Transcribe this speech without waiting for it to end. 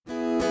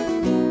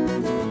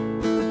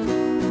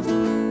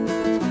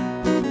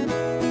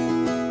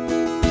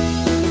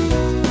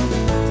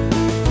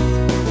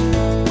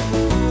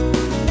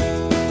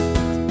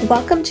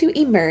Welcome to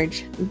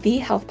Emerge, the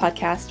health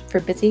podcast for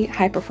busy,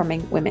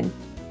 high-performing women.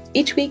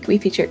 Each week, we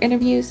feature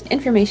interviews,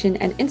 information,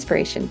 and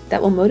inspiration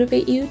that will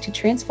motivate you to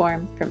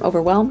transform from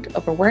overwhelmed,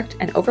 overworked,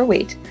 and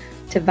overweight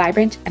to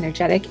vibrant,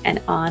 energetic,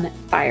 and on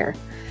fire.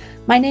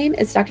 My name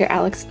is Dr.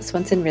 Alex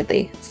Swenson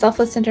Ridley,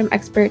 self-less syndrome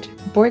expert,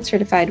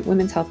 board-certified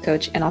women's health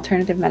coach, and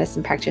alternative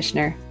medicine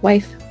practitioner,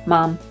 wife,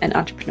 mom, and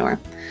entrepreneur.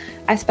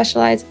 I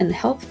specialize in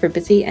health for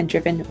busy and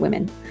driven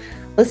women.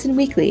 Listen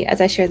weekly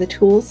as I share the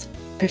tools,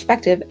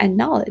 perspective, and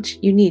knowledge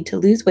you need to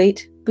lose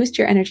weight, boost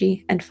your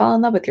energy, and fall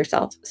in love with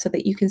yourself so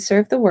that you can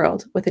serve the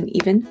world with an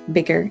even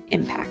bigger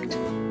impact.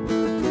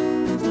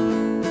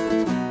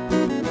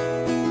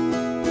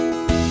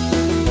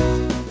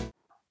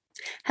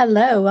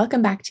 Hello,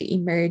 welcome back to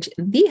Emerge,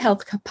 the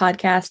health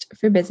podcast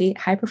for busy,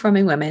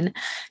 high-performing women.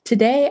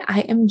 Today,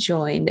 I am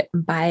joined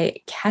by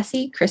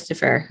Cassie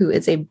Christopher, who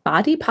is a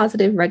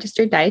body-positive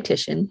registered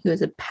dietitian who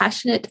is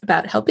passionate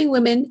about helping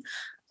women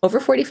over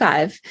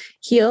 45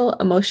 heal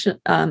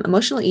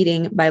emotional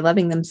eating by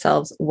loving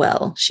themselves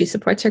well. She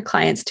supports her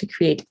clients to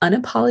create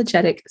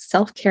unapologetic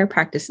self-care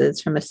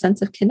practices from a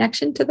sense of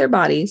connection to their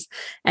bodies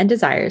and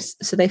desires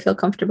so they feel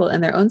comfortable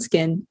in their own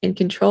skin, in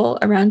control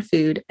around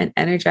food, and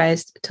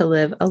energized to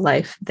live a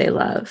life they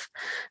love.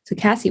 So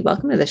Cassie,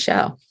 welcome to the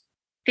show.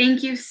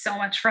 Thank you so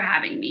much for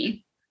having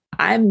me.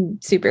 I'm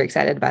super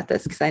excited about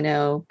this because I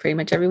know pretty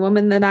much every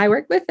woman that I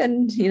work with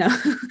and,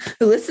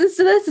 who listens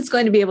to this is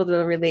going to be able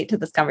to relate to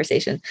this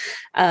conversation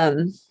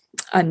on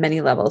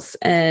many levels.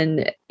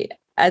 And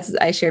as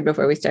I shared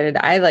before we started,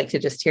 I like to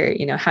just hear,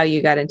 how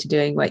you got into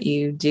doing what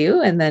you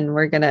do. And then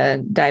we're going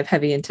to dive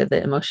heavy into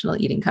the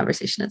emotional eating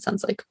conversation, it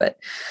sounds like. But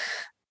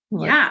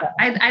yeah,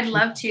 I'd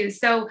love to.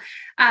 So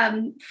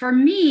for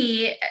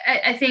me,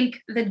 I think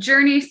the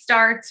journey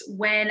starts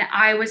when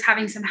I was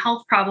having some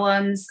health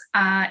problems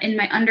in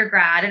my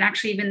undergrad and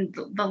actually even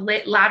the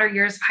latter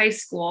years of high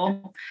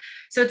school.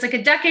 So it's like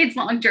a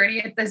decades-long journey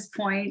at this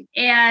point.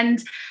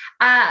 And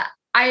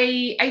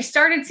I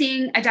started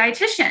seeing a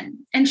dietitian,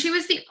 and she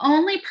was the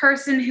only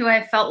person who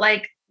I felt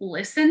like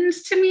listened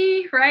to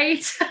me,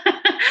 right?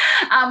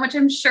 Which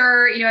I'm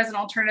sure, as an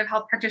alternative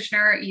health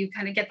practitioner, you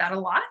kind of get that a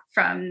lot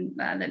from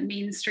the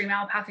mainstream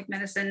allopathic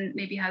medicine,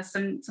 maybe has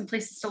some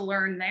places to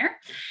learn there.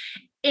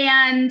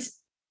 And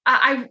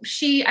I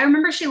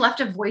remember she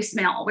left a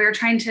voicemail. We were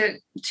trying to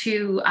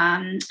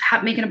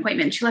make an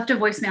appointment. She left a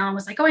voicemail and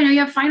was like, "Oh, I know you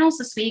have finals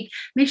this week.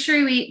 Make sure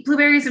you eat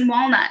blueberries and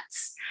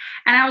walnuts."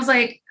 And I was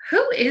like,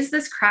 who is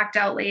this cracked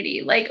out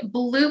lady? Like,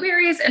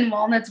 blueberries and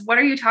walnuts, what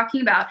are you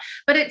talking about?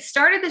 But it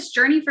started this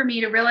journey for me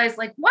to realize,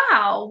 like,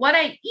 wow, what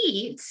I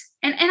eat.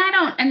 And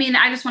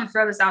I just want to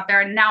throw this out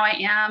there. Now I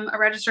am a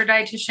registered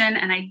dietitian,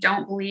 and I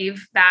don't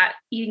believe that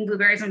eating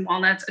blueberries and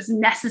walnuts is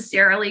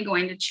necessarily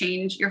going to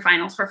change your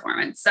finals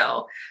performance.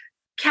 So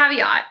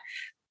caveat.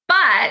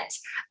 But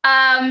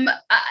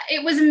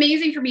it was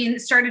amazing for me, and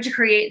it started to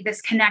create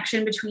this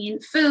connection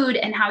between food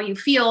and how you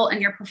feel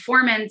and your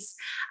performance.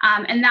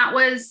 And that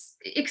was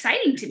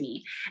exciting to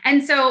me.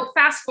 And so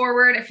fast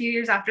forward a few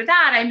years after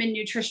that, I'm in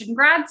nutrition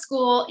grad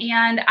school,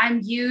 and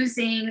I'm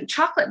using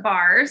chocolate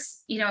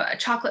bars, a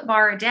chocolate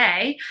bar a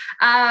day,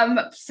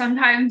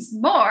 sometimes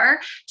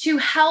more, to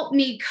help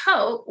me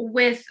cope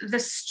with the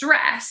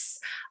stress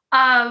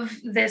of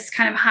this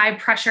kind of high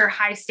pressure,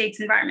 high stakes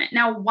environment.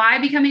 Now, why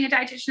becoming a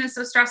dietitian is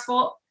so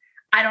stressful,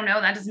 I don't know.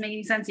 That doesn't make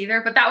any sense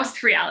either, but that was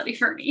the reality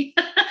for me.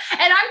 And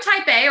I'm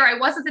type A, or I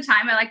was at the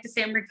time. I like to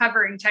say I'm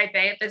recovering type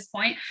A at this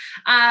point.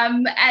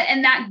 And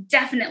that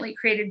definitely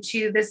created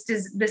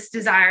this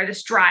desire,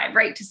 this drive,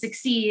 right, to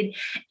succeed.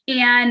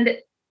 And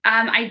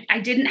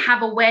I didn't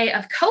have a way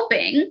of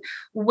coping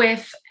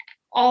with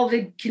all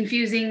the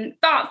confusing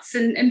thoughts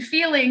and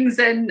feelings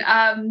and,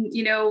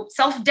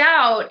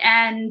 self-doubt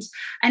and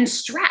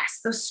stress,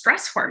 those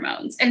stress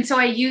hormones. And so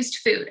I used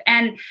food,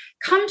 and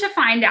come to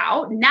find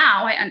out,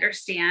 now I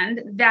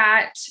understand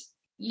that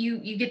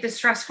you get the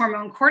stress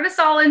hormone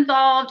cortisol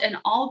involved, and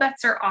all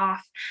bets are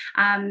off.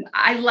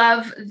 I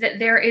love that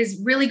there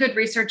is really good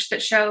research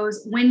that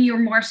shows when you're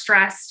more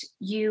stressed,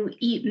 you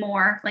eat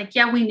more. Like,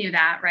 yeah, we knew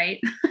that, right?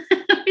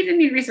 We didn't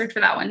need research for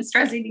that one.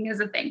 Stress eating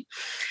is a thing.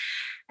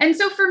 And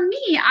so for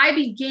me, I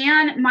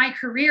began my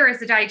career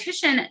as a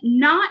dietitian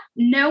not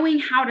knowing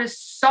how to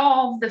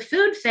solve the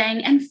food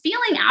thing and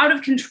feeling out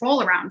of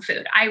control around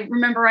food. I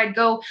remember I'd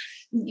go,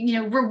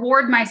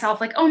 reward myself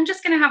like, oh, I'm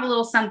just going to have a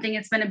little something.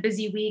 It's been a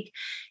busy week.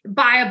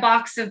 Buy a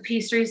box of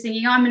pastries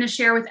thinking, oh, I'm going to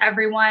share with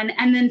everyone,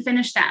 and then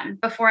finish them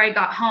before I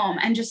got home,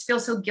 and just feel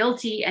so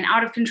guilty and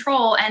out of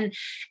control.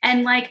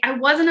 And like I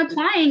wasn't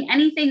applying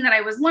anything that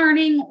I was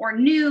learning or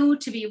knew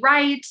to be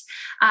right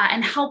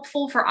and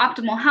helpful for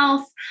optimal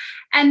health.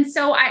 And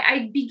so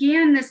I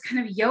began this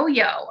kind of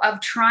yo-yo of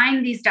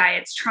trying these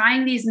diets,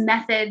 trying these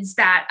methods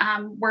that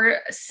were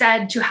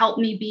said to help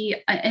me be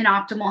in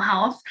optimal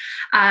health,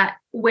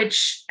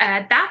 which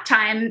at that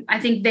time, I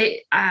think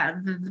the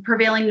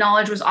prevailing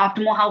knowledge was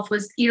optimal health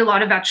was eat a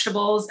lot of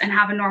vegetables and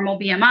have a normal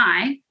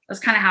BMI.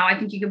 That's kind of how I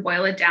think you could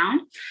boil it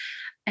down.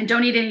 And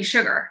don't eat any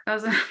sugar. That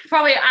was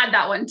probably add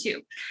that one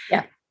too.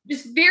 Yeah.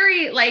 Just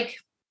very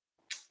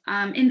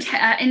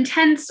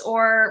intense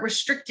or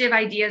restrictive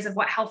ideas of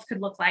what health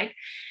could look like.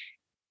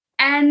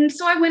 And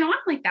so I went on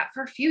like that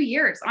for a few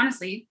years,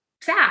 honestly,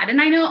 sad.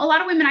 And I know a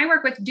lot of women I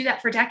work with do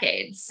that for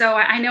decades. So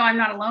I know I'm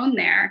not alone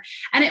there.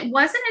 And it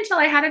wasn't until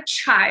I had a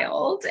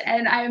child,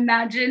 and I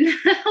imagine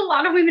a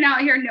lot of women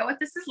out here know what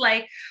this is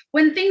like,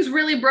 when things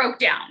really broke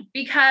down,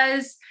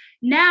 because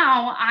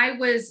now I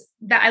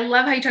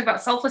love how you talk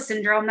about selfless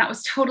syndrome. That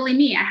was totally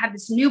me. I had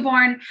this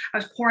newborn. I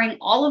was pouring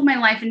all of my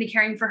life into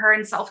caring for her,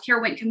 and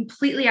self-care went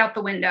completely out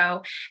the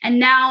window. And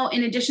now,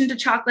 in addition to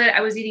chocolate,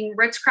 I was eating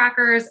Ritz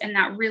crackers and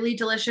that really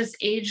delicious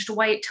aged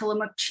white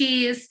Tillamook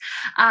cheese.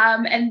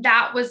 And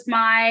that was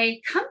my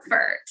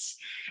comfort.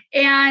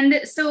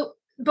 And so,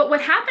 but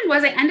what happened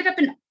was I ended up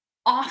in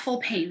awful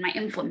pain. My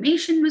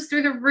inflammation was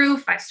through the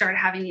roof. I started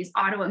having these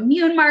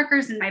autoimmune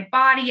markers in my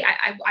body.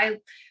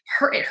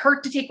 It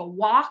hurt to take a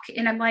walk.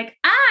 And I'm like,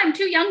 I'm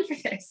too young for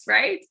this.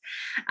 Right.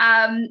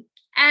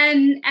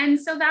 And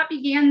so that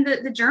began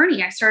the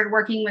journey. I started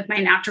working with my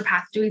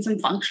naturopath, doing some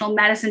functional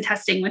medicine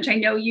testing, which I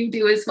know you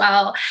do as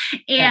well.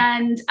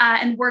 And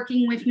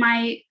working with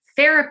my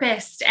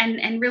therapist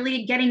and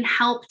really getting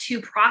help to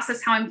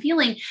process how I'm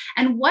feeling.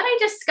 And what I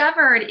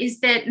discovered is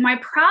that my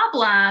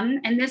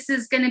problem, and this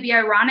is going to be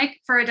ironic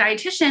for a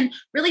dietitian,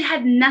 really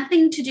had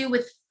nothing to do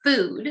with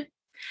food.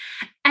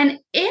 And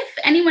if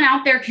anyone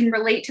out there can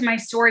relate to my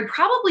story,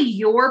 probably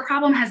your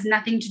problem has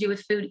nothing to do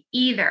with food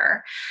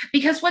either.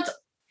 Because what's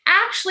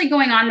actually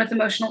going on with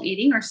emotional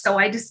eating, or so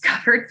I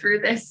discovered through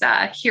this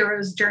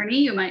hero's journey,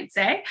 you might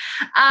say,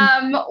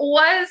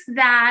 was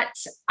that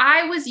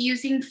I was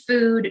using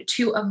food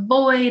to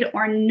avoid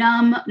or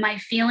numb my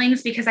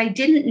feelings because I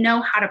didn't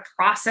know how to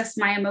process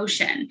my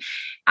emotion.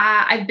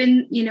 I've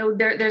been,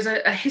 there's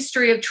a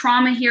history of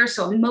trauma here.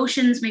 So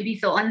emotions made me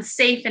feel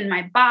unsafe in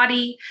my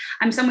body.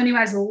 I'm someone who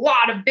has a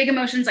lot of big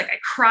emotions. Like I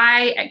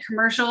cry at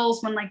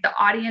commercials when like the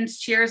audience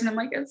cheers and I'm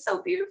like, it's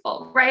so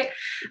beautiful, right?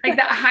 Like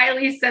that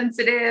highly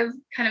sensitive,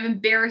 kind of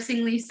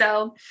embarrassingly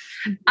so.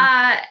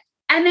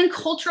 And then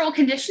cultural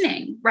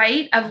conditioning,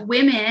 right, of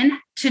women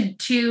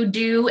to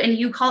do, and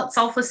you call it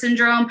selfless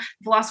syndrome.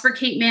 Philosopher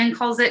Kate Manne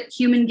calls it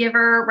human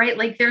giver, right?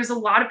 Like there's a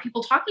lot of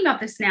people talking about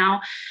this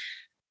now.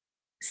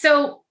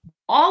 So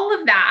all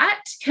of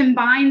that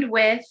combined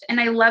with, and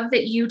I love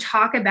that you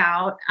talk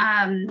about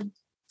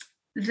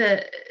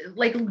the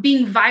like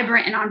being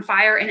vibrant and on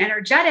fire and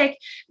energetic,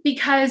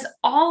 because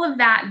all of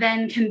that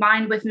then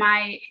combined with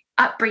my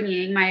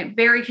upbringing, my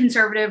very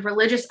conservative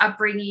religious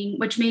upbringing,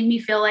 which made me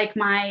feel like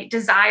my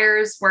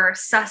desires were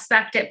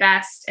suspect at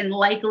best and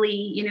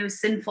likely,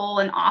 sinful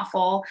and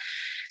awful.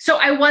 So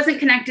I wasn't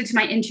connected to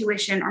my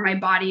intuition or my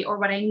body or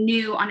what I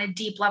knew on a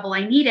deep level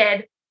I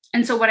needed.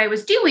 And so what I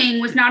was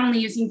doing was not only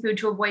using food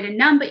to avoid and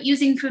numb, but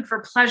using food for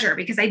pleasure,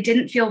 because I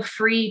didn't feel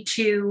free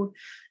to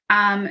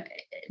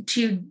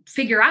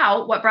figure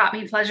out what brought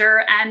me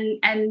pleasure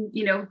and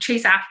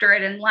chase after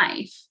it in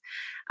life.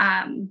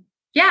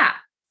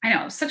 I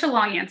know, such a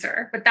long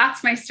answer, but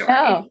that's my story.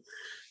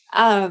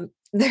 Oh,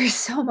 there's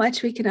so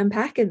much we can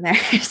unpack in there.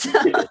 So,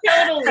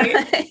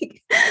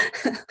 totally.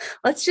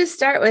 Let's just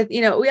start with,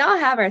 we all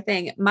have our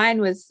thing.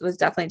 Mine was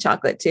definitely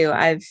chocolate too.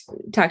 I've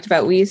talked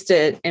about, we used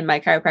to, in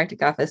my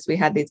chiropractic office, we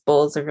had these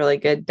bowls of really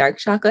good dark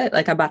chocolate.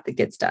 Like I bought the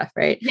good stuff,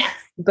 right? Yes.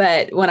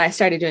 But when I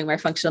started doing more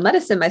functional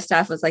medicine, my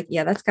staff was like,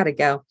 yeah, that's got to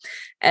go.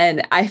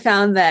 And I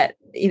found that,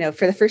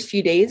 for the first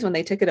few days when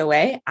they took it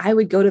away, I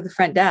would go to the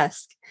front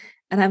desk.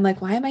 And I'm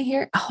like, why am I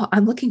here? Oh,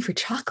 I'm looking for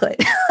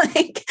chocolate.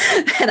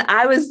 And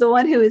I was the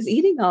one who was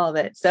eating all of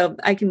it. So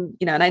I can,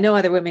 and I know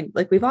other women,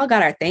 like we've all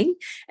got our thing.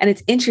 And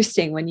it's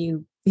interesting when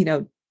you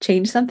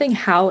change something,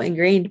 how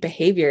ingrained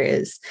behavior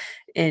is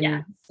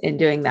in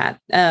doing that.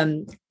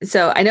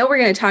 So I know we're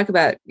going to talk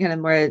about kind of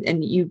more,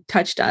 and you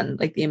touched on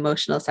like the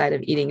emotional side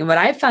of eating. And what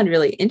I found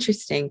really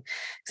interesting,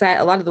 because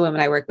a lot of the women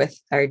I work with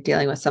are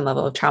dealing with some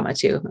level of trauma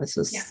too. This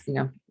was,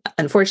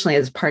 unfortunately,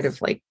 as part of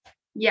like,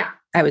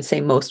 I would say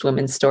most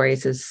women's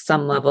stories is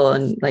some level,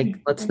 and like,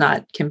 let's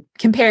not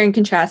compare and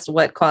contrast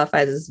what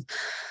qualifies as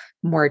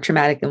more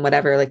traumatic than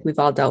whatever, like we've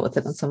all dealt with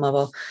it on some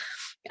level.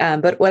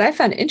 But what I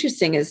found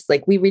interesting is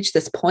like, we reach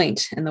this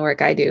point in the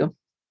work I do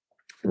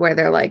where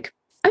they're like,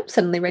 I'm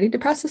suddenly ready to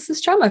process this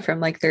trauma from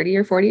like 30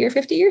 or 40 or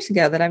 50 years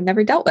ago that I've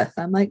never dealt with.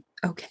 I'm like,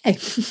 okay,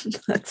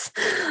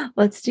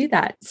 let's do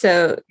that.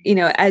 So,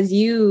 as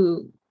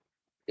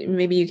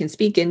maybe you can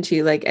speak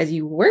into like, as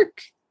you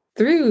work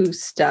through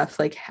stuff,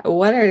 like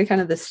what are kind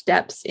of the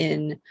steps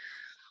in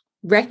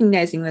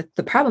recognizing that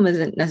the problem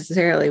isn't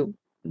necessarily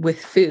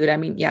with food? I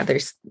mean,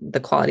 there's the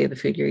quality of the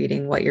food you're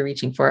eating, what you're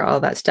reaching for, all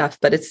that stuff,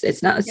 but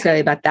it's not necessarily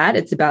about that.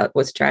 It's about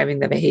what's driving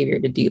the behavior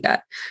to do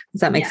that.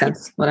 Does that make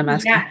sense? What I'm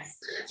asking?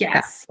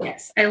 Yes.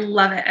 I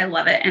love it.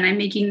 And I'm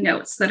making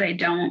notes so that I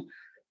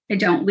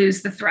don't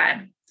lose the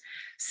thread.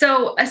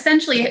 So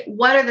essentially,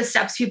 what are the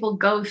steps people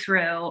go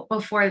through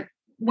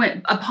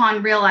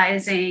upon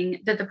realizing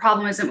that the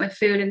problem isn't with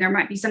food and there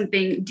might be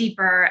something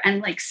deeper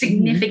and like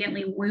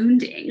significantly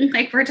wounding,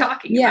 like we're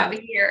talking about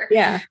here?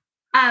 Yeah.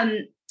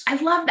 I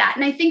love that.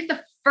 And I think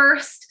the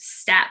first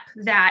step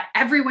that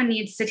everyone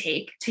needs to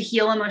take to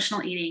heal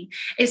emotional eating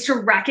is to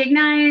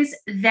recognize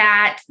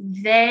that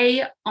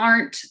they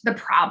aren't the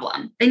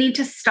problem. They need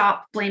to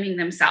stop blaming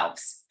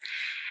themselves.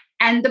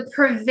 And the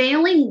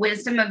prevailing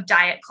wisdom of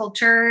diet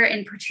culture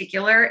in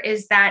particular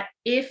is that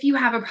if you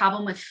have a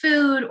problem with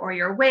food or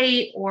your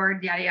weight or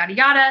yada, yada,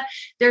 yada,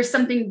 there's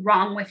something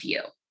wrong with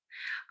you.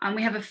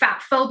 We have a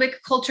fat phobic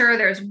culture.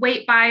 There's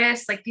weight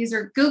bias. Like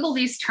Google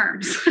these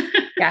terms.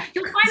 Yeah.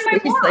 You'll find my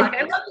blog.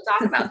 I love to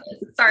talk about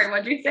this. Sorry,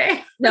 what'd you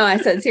say? No, I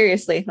said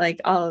seriously, like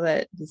all of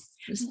it.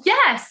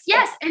 Yes.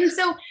 And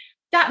so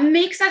that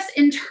makes us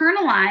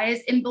internalize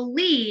and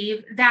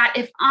believe that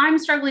if I'm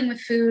struggling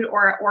with food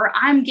or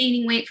I'm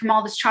gaining weight from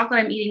all this chocolate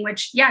I'm eating,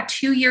 which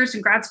 2 years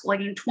in grad school, I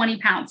gained 20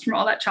 pounds from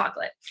all that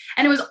chocolate.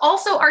 And it was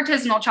also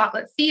artisanal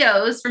chocolate,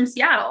 Theo's from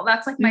Seattle.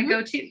 That's like my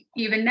go-to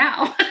even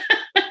now.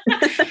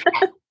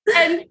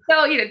 And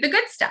so, the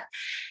good stuff.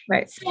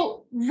 Right.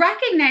 So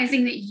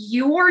recognizing that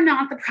you're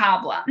not the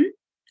problem.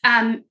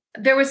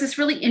 There was this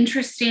really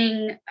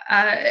interesting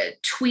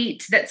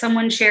tweet that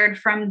someone shared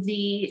from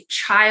the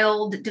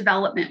child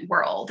development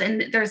world.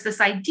 And there's this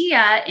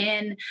idea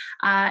in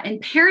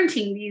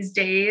parenting these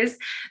days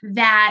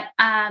that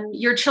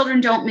your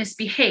children don't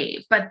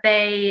misbehave, but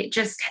they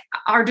just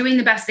are doing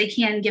the best they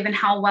can given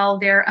how well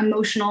their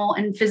emotional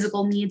and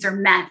physical needs are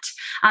met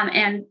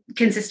and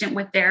consistent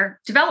with their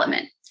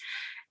development.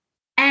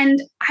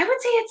 And I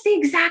would say it's the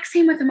exact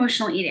same with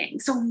emotional eating.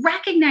 So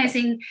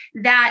recognizing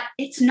that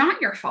it's not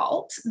your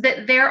fault,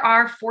 that there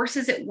are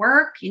forces at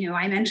work.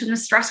 I mentioned the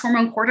stress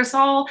hormone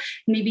cortisol,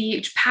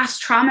 maybe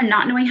past trauma,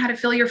 not knowing how to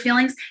feel your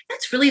feelings.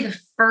 That's really the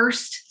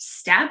first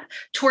step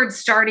towards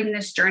starting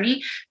this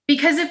journey.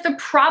 Because if the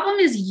problem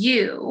is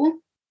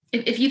you,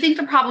 if you think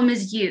the problem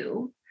is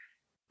you,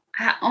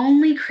 that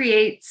only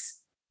creates,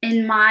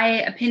 in my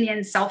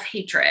opinion,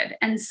 self-hatred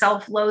and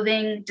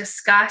self-loathing,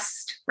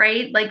 disgust,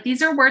 right? Like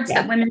these are words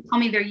that women tell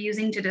me they're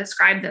using to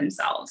describe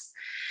themselves.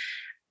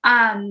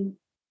 And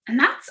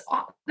that's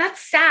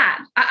sad.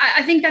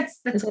 I think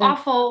that's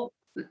awful,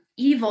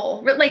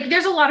 evil. Like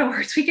there's a lot of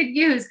words we could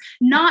use.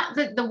 Not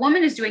that the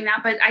woman is doing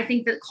that, but I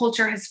think that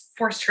culture has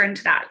forced her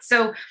into that.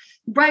 So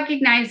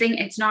recognizing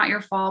it's not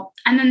your fault.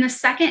 And then the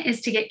second is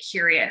to get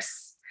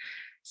curious.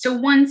 So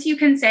once you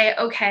can say,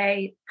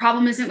 okay,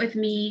 problem isn't with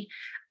me,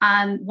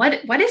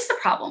 what is the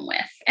problem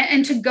with,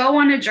 and to go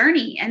on a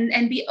journey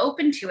and be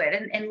open to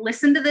it and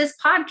listen to this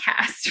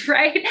podcast,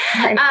 right?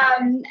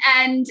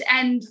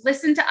 And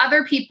listen to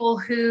other people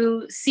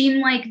who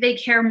seem like they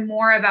care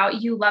more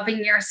about you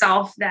loving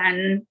yourself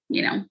than,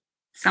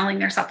 selling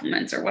their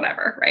supplements or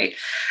whatever, right?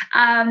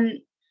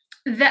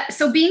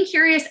 So being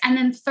curious. And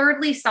then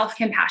thirdly,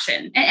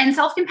 self-compassion. And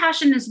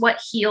self-compassion is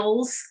what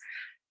heals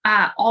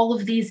all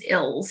of these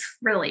ills,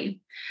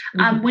 really.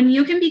 When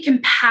you can be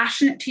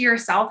compassionate to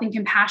yourself, and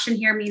compassion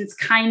here means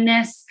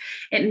kindness,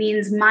 it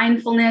means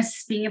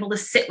mindfulness, being able to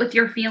sit with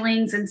your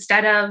feelings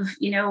instead of,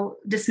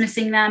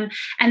 dismissing them.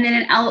 And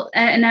then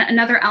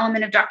another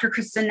element of Dr.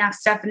 Kristin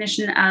Neff's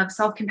definition of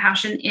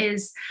self-compassion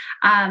is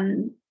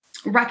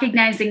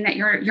recognizing that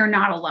you're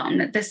not alone,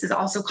 that this is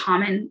also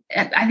common.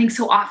 I think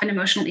so often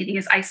emotional eating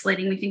is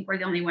isolating. We think we're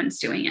the only ones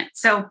doing it.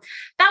 So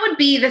that would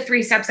be the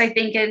 3 steps, I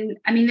think. And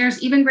I mean,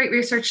 there's even great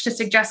research to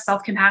suggest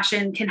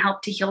self-compassion can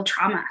help to heal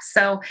trauma.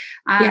 So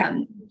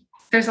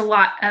there's a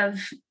lot of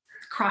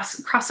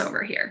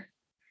crossover here.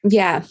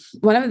 Yeah.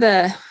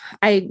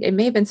 It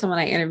may have been someone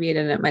I interviewed,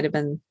 and it might've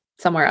been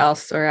somewhere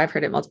else, or I've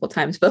heard it multiple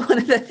times. But one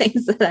of the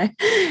things that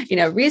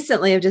I,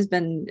 recently have just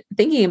been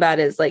thinking about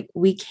is like,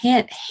 we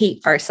can't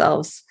hate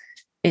ourselves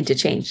into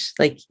change.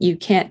 Like you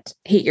can't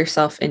hate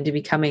yourself into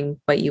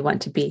becoming what you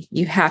want to be.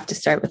 You have to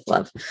start with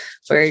love,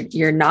 where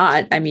you're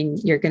not,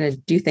 you're going to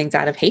do things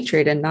out of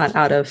hatred and not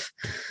out of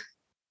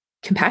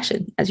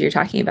compassion, as you're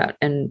talking about.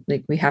 And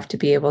like, we have to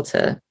be able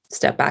to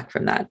step back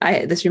from that.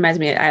 This reminds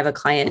me, I have a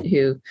client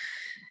who,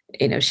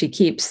 she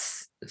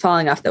keeps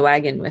falling off the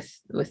wagon with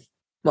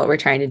what we're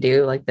trying to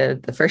do. Like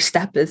the first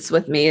step is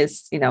with me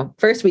is,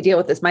 first we deal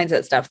with this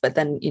mindset stuff, but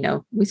then,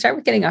 we start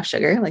with getting off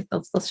sugar. Like,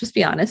 let's just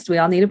be honest. We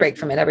all need a break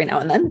from it every now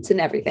and then. It's in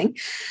everything.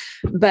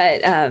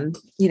 But,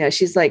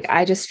 she's like,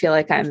 I just feel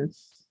like I'm,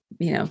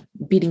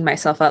 beating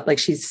myself up. Like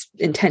she's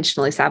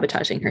intentionally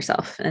sabotaging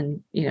herself.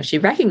 And, she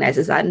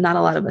recognizes that, and not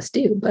a lot of us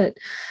do, but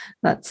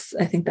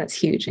I think that's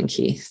huge and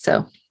key.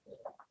 So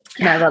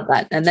I love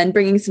that. And then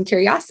bringing some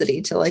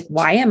curiosity to like,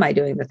 why am I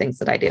doing the things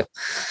that I do?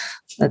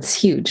 That's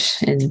huge.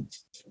 And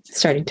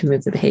starting to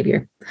move the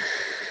behavior.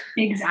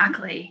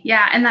 Exactly.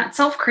 Yeah. And that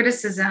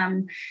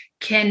self-criticism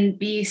can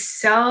be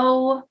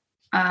so,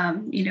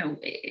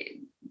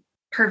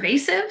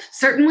 pervasive,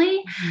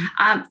 certainly.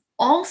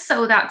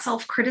 Also that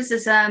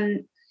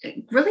self-criticism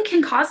it really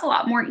can cause a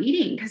lot more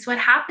eating, because what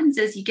happens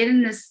is you get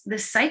in this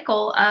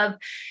cycle of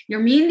you're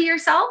mean to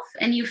yourself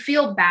and you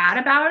feel bad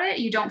about it.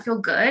 You don't feel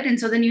good. And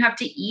so then you have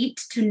to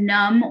eat to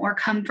numb or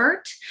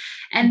comfort.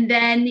 And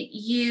then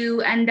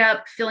you end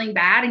up feeling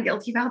bad and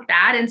guilty about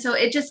that. And so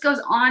it just goes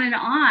on and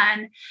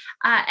on.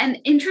 And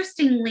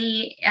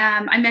interestingly,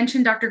 I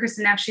mentioned Dr.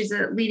 Kristin Neff. She's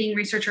a leading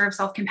researcher of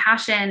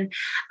self-compassion.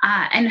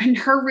 And in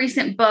her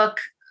recent book,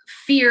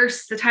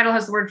 Fierce, the title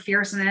has the word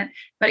fierce in it,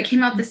 but it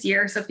came out this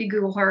year. So if you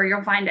Google her,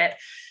 you'll find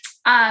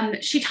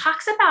it. She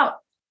talks about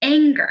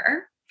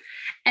anger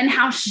and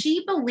how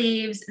she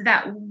believes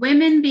that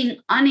women being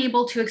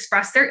unable to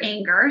express their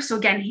anger. So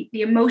again,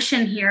 the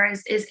emotion here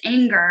is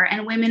anger,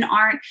 and women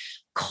aren't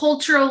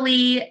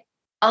culturally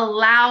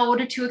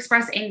allowed to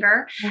express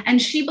anger.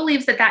 And she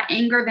believes that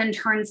anger then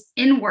turns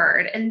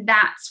inward. And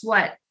that's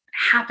what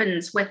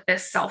happens with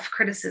this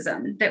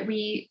self-criticism, that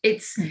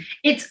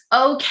it's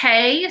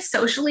okay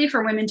socially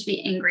for women to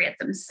be angry at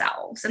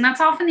themselves. And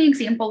that's often the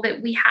example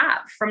that we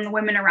have from the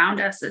women around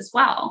us as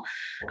well.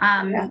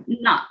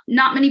 Not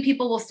many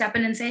people will step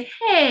in and say,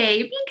 hey,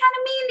 you're being kind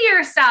of mean to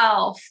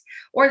yourself,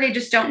 or they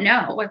just don't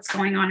know what's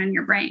going on in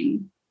your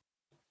brain.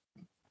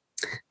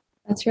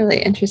 That's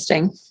really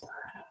interesting.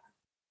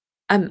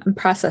 I'm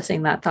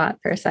processing that thought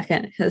for a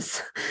second,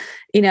 because,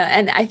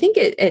 and I think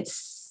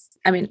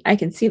I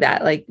can see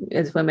that, like,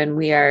 as women,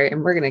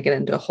 and we're going to get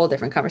into a whole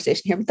different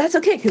conversation here, but that's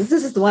okay, because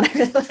this is the one I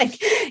really like.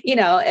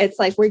 It's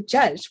like we're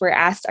judged. We're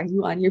asked, are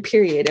you on your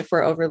period, if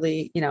we're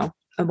overly,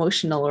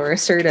 emotional or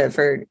assertive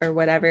or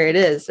whatever it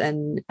is.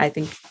 And I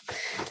think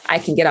I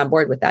can get on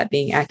board with that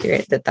being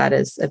accurate, that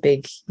is a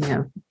big,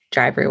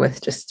 driver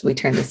with just, we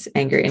turn this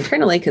anger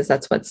internally because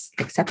that's what's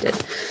accepted.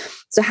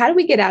 So how do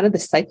we get out of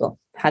this cycle?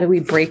 How do we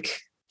break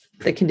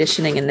the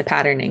conditioning and the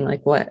patterning?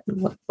 Like what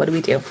do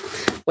we do?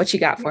 What you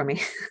got for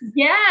me?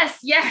 Yes.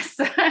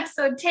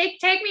 So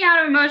take me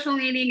out of emotional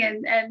eating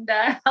and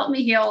help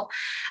me heal.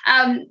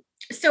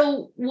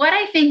 So what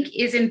I think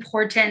is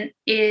important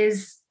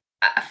is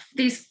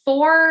these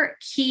 4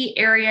 key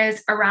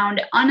areas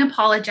around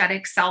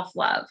unapologetic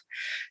self-love.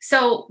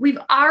 So we've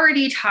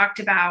already talked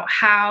about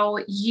how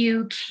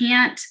you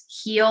can't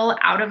heal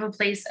out of a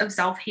place of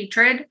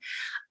self-hatred.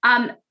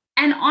 And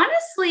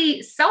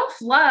honestly,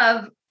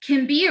 self-love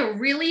can be a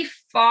really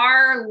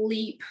far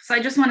leap. So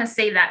I just want to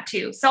say that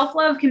too.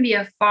 Self-love can be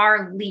a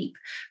far leap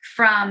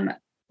from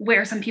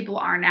where some people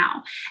are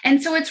now.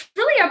 And so it's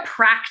really a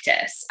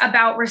practice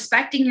about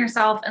respecting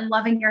yourself and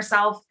loving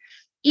yourself,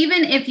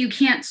 even if you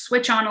can't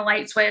switch on a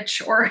light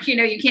switch, or,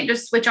 you can't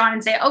just switch on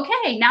and say,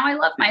 okay, now I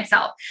love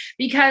myself,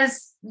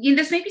 because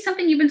this may be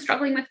something you've been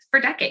struggling with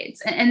for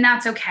decades, and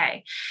that's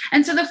okay.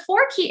 And so the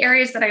 4 key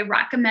areas that I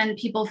recommend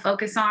people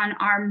focus on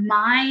are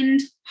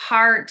mind,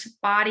 heart,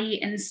 body,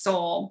 and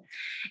soul.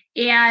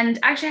 And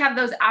I actually have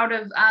those out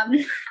of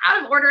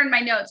order in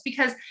my notes,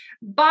 because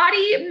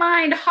body,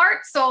 mind,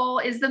 heart, soul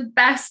is the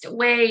best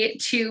way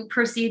to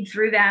proceed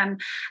through them.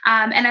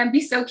 And I'd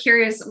be so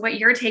curious what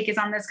your take is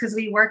on this, because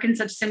we work in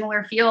such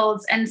similar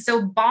fields. And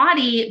so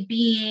body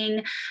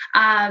being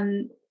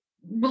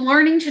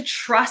learning to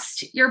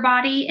trust your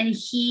body and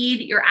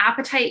heed your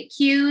appetite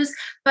cues,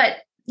 but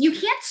you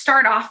can't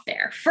start off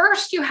there.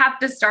 First, you have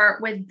to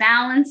start with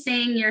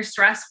balancing your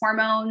stress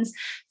hormones,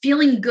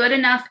 feeling good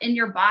enough in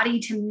your body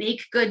to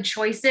make good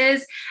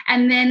choices,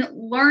 and then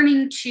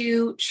learning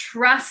to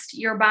trust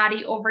your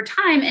body over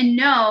time and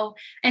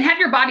have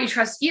your body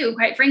trust you,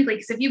 quite frankly,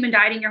 because if you've been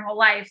dieting your whole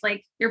life,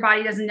 like, your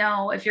body doesn't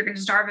know if you're going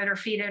to starve it or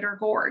feed it or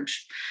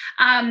gorge.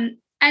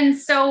 And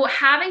so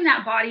having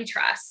that body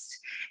trust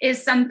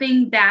is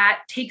something that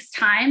takes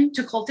time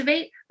to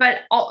cultivate, but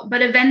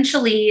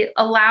eventually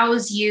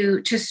allows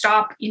you to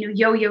stop,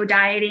 yo-yo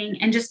dieting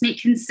and just make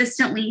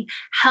consistently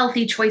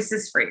healthy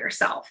choices for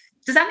yourself.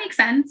 Does that make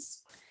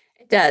sense?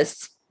 It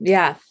does.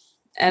 Yeah.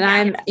 And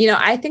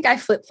I think I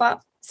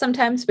flip-flop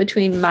sometimes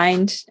between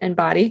mind and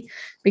body,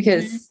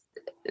 because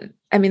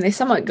they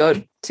somewhat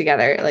go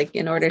together. Like,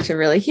 in order to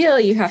really heal,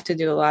 you have to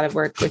do a lot of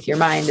work with your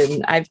mind.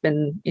 And I've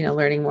been,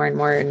 learning more and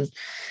more. And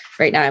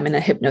right now I'm in a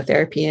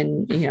hypnotherapy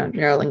and,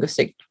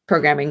 neurolinguistic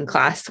programming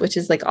class, which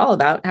is like all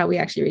about how we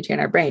actually retrain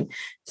our brain.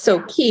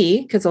 So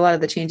key, because a lot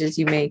of the changes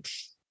you make,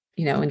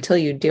 until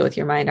you deal with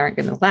your mind, aren't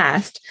going to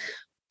last.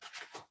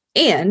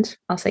 And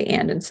I'll say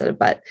and instead of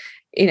but,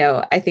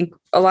 I think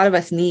a lot of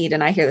us need,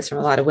 and I hear this from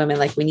a lot of women,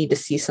 like, we need to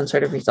see some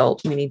sort of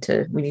result. We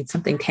need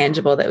something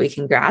tangible that we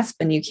can grasp,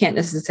 and you can't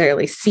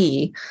necessarily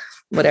see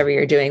whatever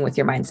you're doing with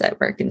your mindset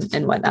work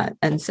and whatnot.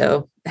 And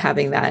so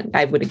having that,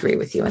 I would agree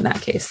with you in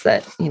that case,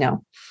 that,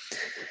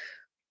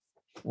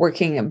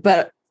 working,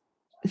 but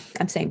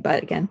I'm saying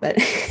but again, but,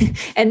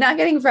 and not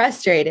getting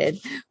frustrated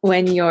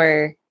when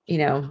you're,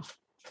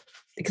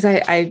 because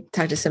I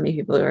talk to so many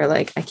people who are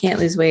like, I can't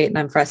lose weight and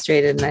I'm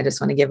frustrated and I just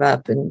want to give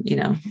up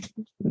and,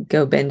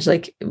 go binge.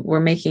 Like,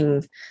 we're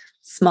making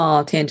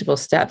small, tangible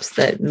steps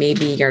that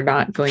maybe you're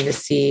not going to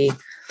see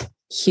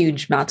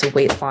huge amounts of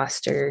weight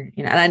loss or,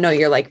 and I know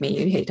you're like me,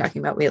 you hate talking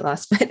about weight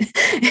loss, but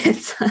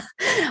it's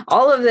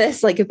all of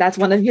this, like if that's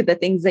one of the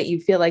things that you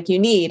feel like you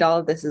need, all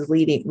of this is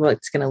leading, well,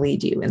 it's going to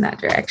lead you in that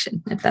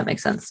direction, if that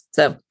makes sense.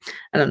 So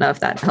I don't know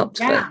if that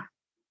helps. Yeah. But.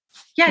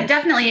 Yeah,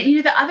 definitely.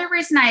 And the other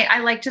reason I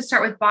like to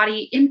start with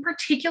body, in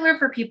particular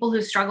for people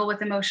who struggle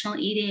with emotional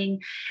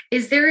eating,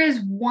 is there is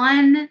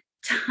one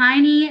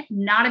tiny,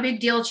 not a big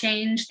deal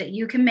change that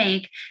you can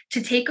make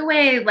to take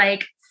away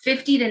like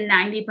 50 to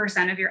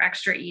 90% of your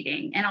extra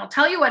eating. And I'll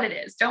tell you what it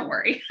is. Don't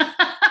worry.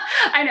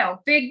 I know,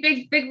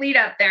 big lead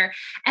up there.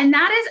 And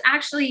that is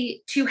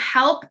actually to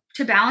help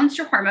to balance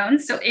your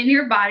hormones. So in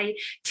your body,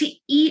 to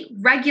eat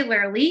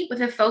regularly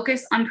with a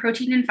focus on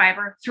protein and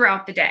fiber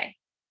throughout the day.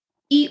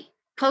 Eat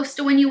close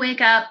to when you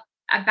wake up,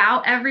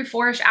 about every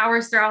 4-ish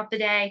hours throughout the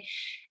day.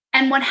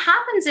 And what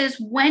happens is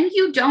when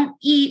you don't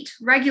eat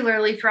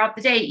regularly throughout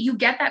the day, you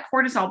get that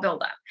cortisol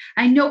buildup.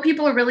 I know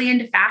people are really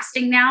into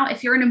fasting now.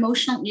 If you're an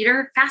emotional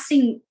eater,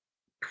 fasting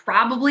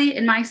probably,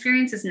 in my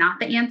experience, is not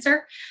the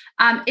answer.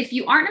 If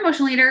you aren't an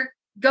emotional eater,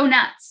 go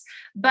nuts.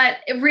 But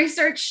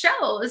research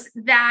shows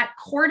that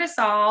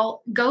cortisol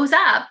goes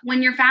up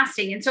when you're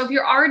fasting. And so if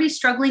you're already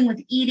struggling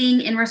with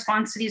eating in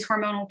response to these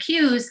hormonal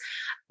cues,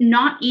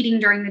 not eating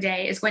during the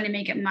day is going to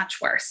make it much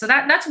worse. So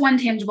that's one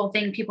tangible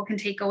thing people can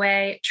take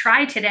away,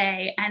 try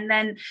today. And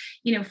then,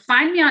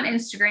 find me on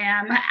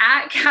Instagram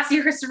at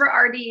Cassie Christopher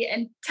RD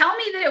and tell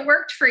me that it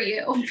worked for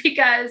you,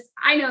 because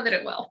I know that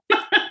it will.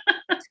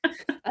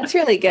 That's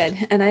really good.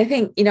 And I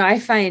think, I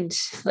find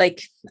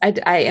like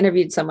I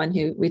interviewed someone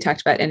who we talked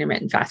about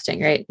intermittent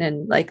fasting, right?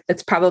 And like,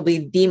 that's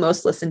probably the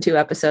most listened to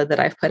episode that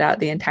I've put out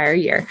the entire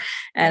year.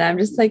 And I'm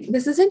just like,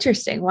 this is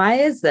interesting. Why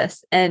is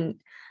this? And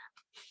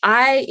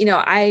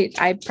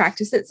I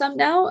practice it some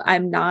now.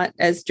 I'm not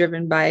as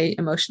driven by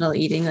emotional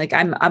eating. Like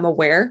I'm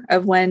aware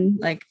of when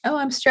like, oh,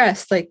 I'm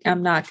stressed. Like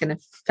I'm not going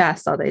to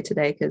fast all day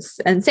today.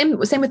 And same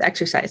with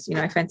exercise.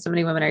 I find so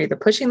many women are either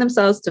pushing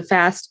themselves to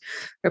fast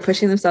or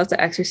pushing themselves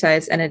to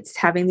exercise, and it's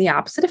having the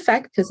opposite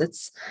effect because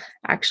it's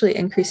actually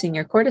increasing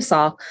your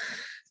cortisol.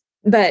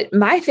 But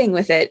my thing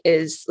with it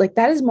is like,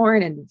 that is more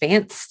an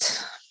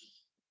advanced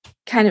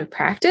kind of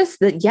practice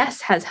that,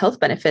 yes, has health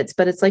benefits,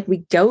 but it's like we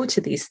go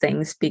to these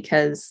things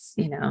because,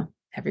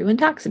 everyone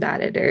talks about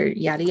it or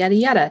yada, yada,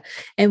 yada.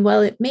 And while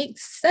it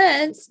makes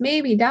sense,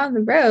 maybe down the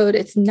road,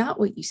 it's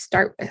not what you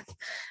start with.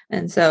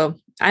 And so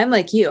I'm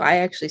like you, I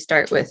actually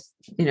start with,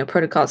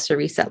 protocols to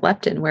reset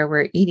leptin, where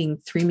we're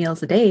eating 3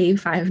 meals a day,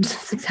 5 to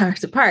 6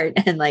 hours apart,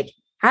 and like,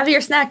 have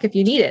your snack if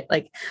you need it.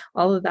 Like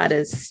all of that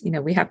is,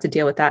 we have to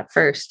deal with that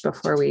first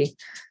before we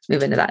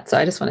move into that. So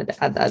I just wanted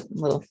to add that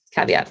little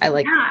caveat. I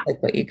like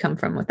what you come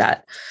from with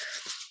that.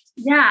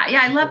 Yeah,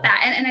 I love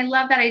that. And I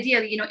love that idea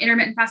that,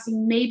 intermittent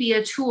fasting may be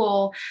a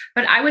tool,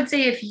 but I would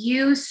say if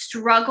you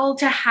struggle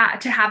to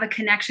have a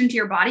connection to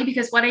your body,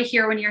 because what I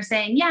hear when you're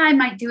saying, yeah, I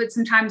might do it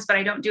sometimes, but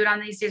I don't do it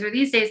on these days or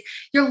these days,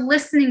 you're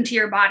listening to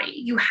your body.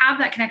 You have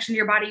that connection to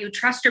your body. You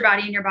trust your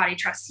body and your body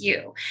trusts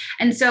you.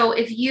 And so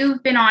if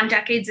you've been on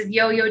decades of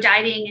yo-yo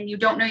dieting and you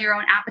don't know your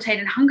own appetite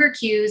and hunger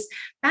cues,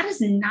 that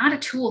is not a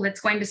tool that's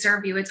going to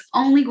serve you. It's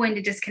only going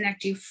to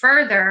disconnect you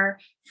further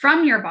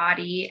from your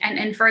body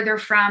and further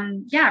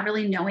from,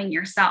 really knowing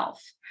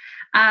yourself.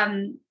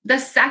 The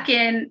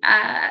second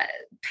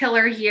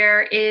pillar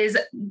here is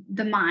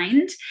the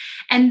mind.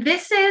 And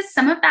this is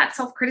some of that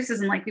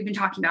self-criticism like we've been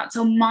talking about.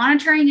 So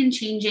monitoring and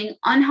changing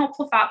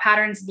unhelpful thought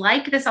patterns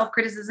like the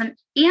self-criticism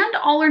and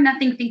all or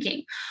nothing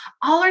thinking.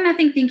 All or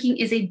nothing thinking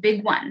is a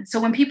big one.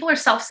 So when people are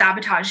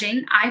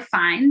self-sabotaging, I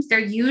find they're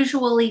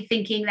usually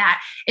thinking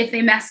that if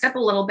they messed up a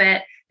little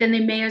bit, then they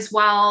may as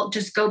well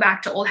just go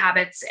back to old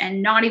habits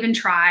and not even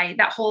try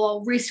that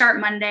whole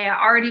restart Monday.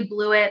 I already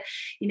blew it.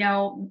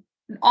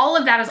 All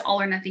of that is all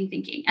or nothing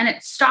thinking. And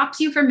it stops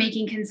you from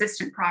making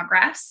consistent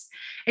progress.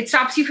 It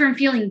stops you from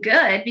feeling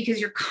good because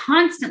you're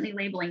constantly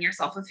labeling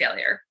yourself a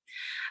failure.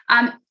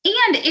 And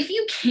if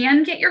you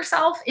can get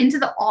yourself into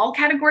the all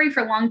category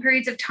for long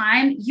periods of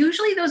time,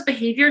 usually those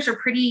behaviors are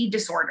pretty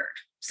disordered.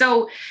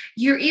 So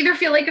you either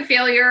feel like a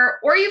failure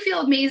or you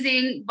feel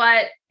amazing,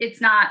 but it's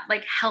not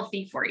like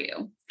healthy for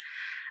you.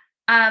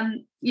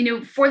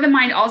 For the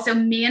mind, also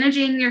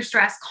managing your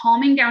stress,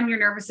 calming down your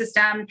nervous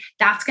system,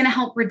 that's going to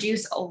help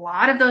reduce a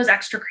lot of those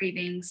extra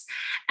cravings.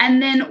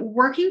 And then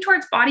working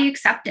towards body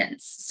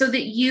acceptance so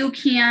that you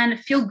can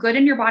feel good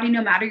in your body,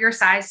 no matter your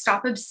size.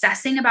 Stop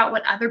obsessing about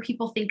what other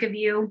people think of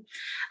you.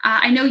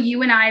 I know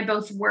you and I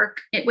both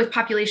work with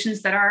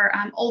populations that are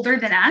older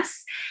than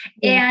us.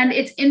 Yeah. And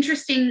it's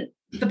interesting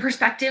the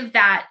perspective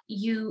that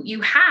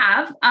you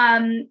have,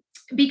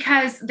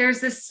 because there's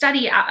this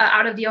study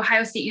out of the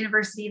Ohio State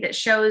University that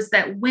shows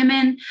that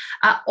women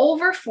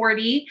over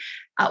 40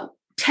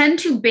 tend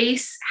to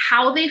base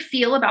how they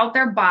feel about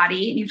their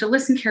body. And you have to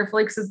listen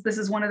carefully because this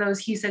is one of those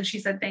he said, she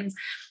said things.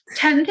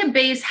 Tend to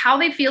base how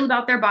they feel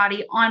about their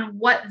body on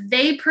what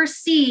they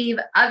perceive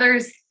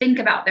others think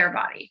about their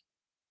body.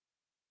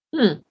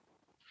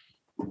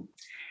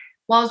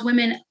 While as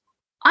women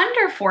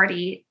under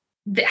 40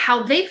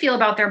 how they feel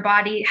about their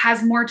body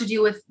has more to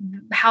do with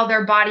how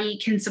their body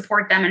can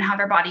support them and how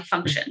their body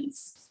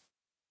functions.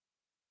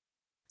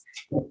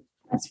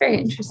 That's very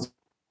interesting.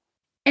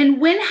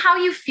 And when how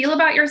you feel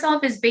about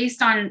yourself is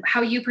based on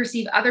how you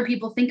perceive other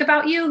people think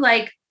about you,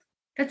 like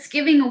that's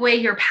giving away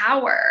your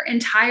power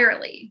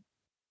entirely.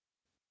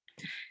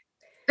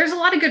 There's a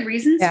lot of good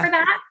reasons for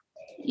that.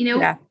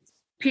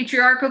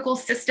 Patriarchal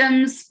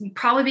systems,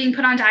 probably being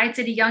put on diets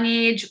at a young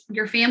age,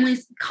 your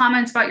family's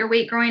comments about your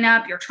weight growing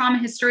up, your trauma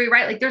history,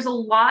 right? Like there's a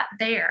lot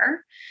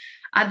there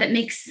that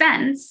makes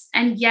sense.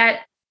 And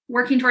yet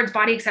working towards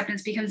body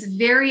acceptance becomes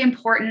very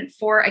important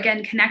for,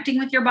 again, connecting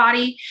with your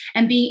body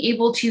and being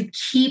able to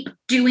keep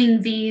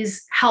doing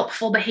these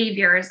helpful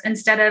behaviors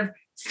instead of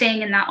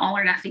staying in that all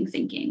or nothing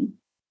thinking.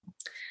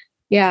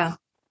 Yeah.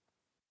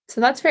 So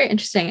that's very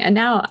interesting. And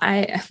now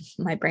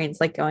my brain's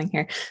like going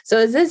here. So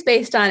is this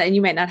based on, and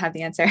you might not have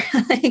the answer,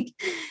 like,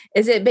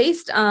 is it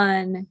based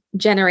on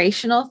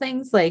generational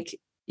things like,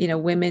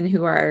 women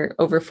who are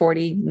over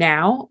 40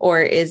 now,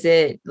 or is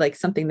it like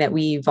something that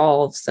we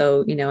evolve?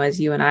 So, as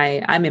you and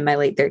I'm in my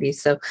late 30s,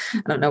 so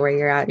I don't know where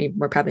you're at.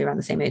 We're probably around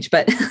the same age,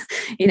 but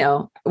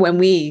when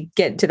we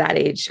get to that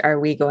age, are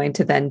we going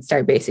to then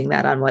start basing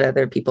that on what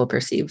other people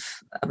perceive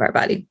of our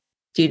body?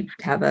 Do you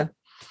have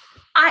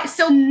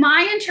so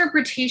my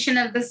interpretation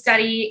of the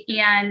study,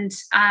 and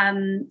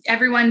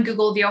everyone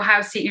Google the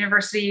Ohio State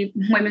University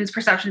women's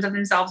perceptions of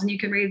themselves, and you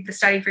can read the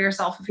study for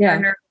yourself if you're a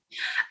nerd.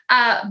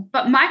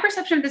 But my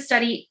perception of the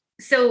study,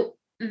 so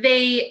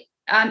they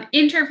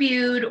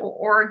interviewed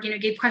or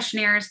gave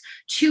questionnaires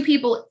to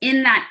people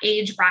in that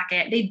age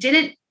bracket. They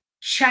didn't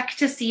check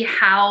to see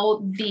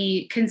how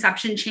the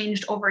conception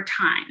changed over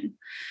time.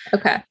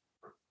 Okay.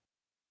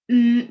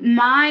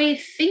 My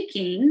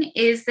thinking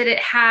is that it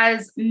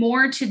has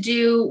more to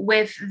do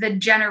with the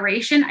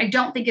generation. I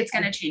don't think it's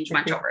going to change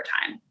much over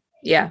time.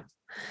 Yeah,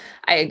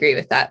 I agree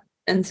with that.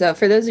 And so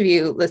for those of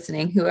you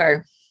listening who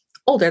are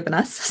older than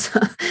us, so,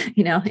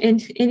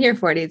 in your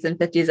 40s and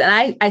 50s,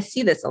 and I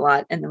see this a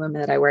lot in the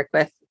women that I work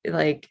with,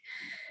 like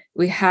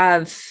we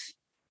have,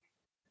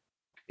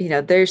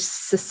 there's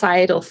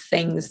societal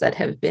things that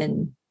have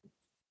been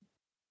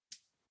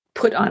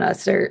put on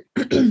us or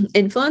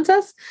influence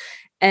us.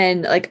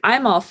 And like,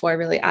 I'm all for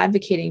really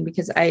advocating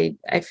because I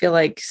feel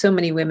like so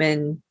many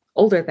women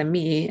older than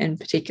me in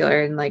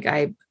particular, and like,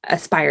 I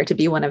aspire to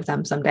be one of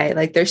them someday.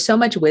 Like there's so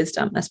much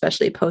wisdom,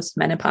 especially post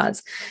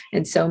menopause,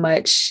 and so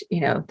much,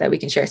 that we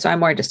can share. So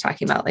I'm more just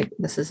talking about like,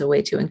 this is a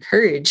way to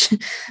encourage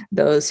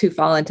those who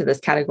fall into this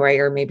category,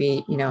 or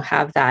maybe,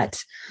 have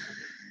that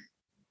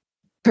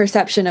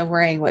perception of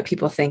worrying what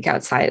people think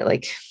outside,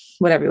 like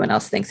what everyone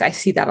else thinks. I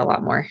see that a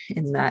lot more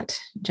in that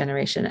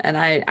generation. And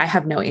I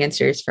have no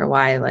answers for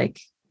why, like,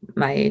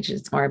 my age,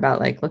 it's more about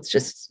like, let's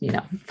just,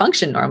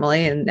 function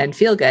normally and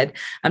feel good.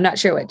 I'm not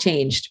sure what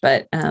changed,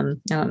 but I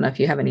don't know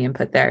if you have any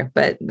input there,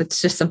 but it's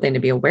just something to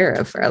be aware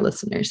of for our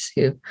listeners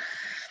who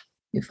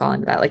fall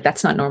into that. Like,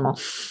 that's not normal.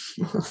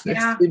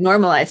 Yeah. We've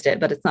normalized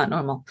it, but it's not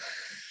normal.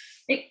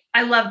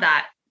 I love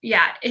that.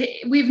 Yeah.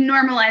 We've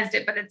normalized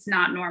it, but it's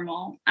not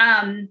normal.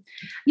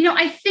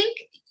 I think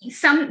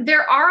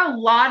there are a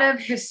lot of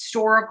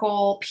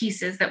historical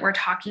pieces that we're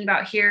talking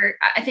about here.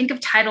 I think of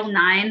Title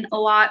IX a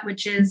lot,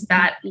 which is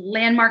that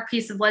landmark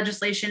piece of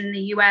legislation in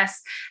the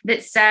US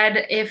that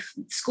said if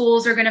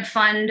schools are going to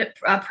fund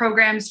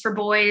programs for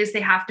boys,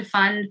 they have to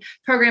fund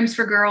programs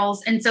for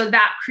girls. And so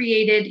that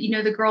created,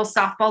 the girls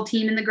softball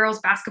team and the girls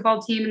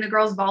basketball team and the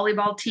girls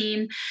volleyball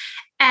team.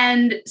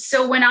 And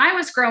so when I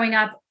was growing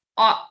up,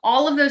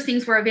 all of those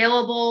things were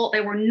available.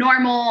 They were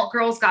normal.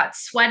 Girls got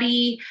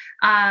sweaty.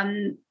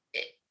 And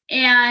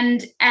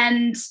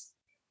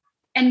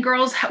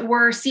girls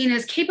were seen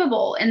as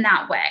capable in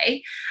that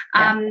way.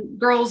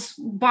 Girls'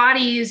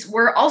 bodies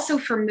were also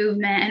for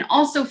movement and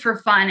also for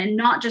fun and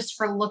not just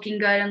for looking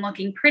good and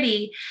looking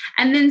pretty.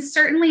 And then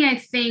certainly I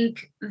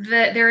think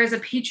that there is a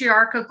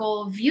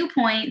patriarchal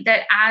viewpoint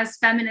that as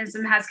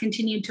feminism has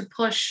continued to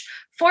push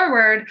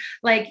forward,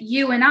 like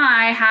you and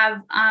I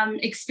have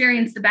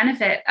experienced the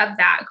benefit of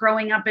that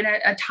growing up in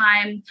a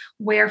time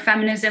where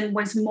feminism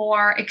was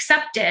more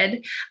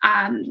accepted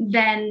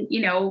than,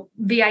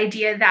 the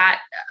idea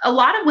that a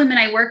lot of women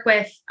I work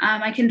with,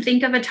 I can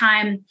think of a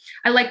time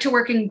I like to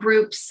work in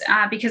groups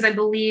because I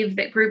believe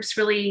that groups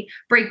really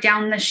break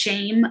down the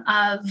shame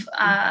of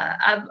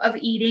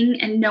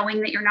eating and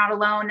knowing that you're not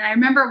alone. And I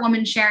remember a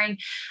woman sharing,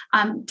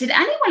 did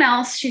anyone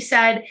else, she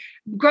said,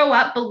 grow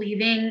up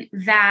believing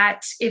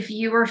that if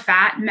you were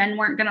fat, men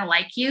weren't going to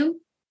like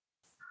you?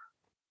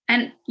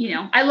 And,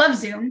 I love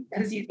Zoom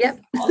because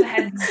all the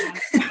heads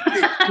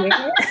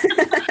nod.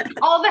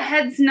 All the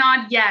heads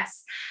nod,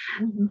 yes.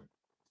 Mm-hmm.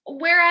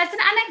 Whereas, and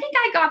I think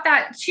I got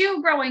that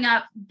too growing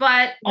up,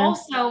 but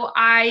also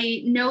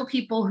I know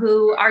people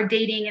who are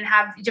dating and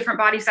have different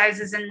body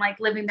sizes and like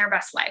living their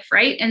best life.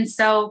 Right. And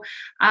so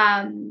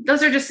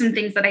those are just some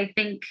things that I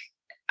think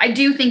I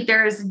do think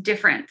there is a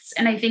difference.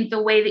 And I think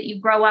the way that you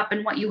grow up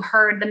and what you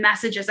heard, the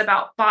messages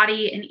about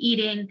body and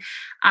eating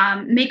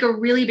make a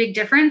really big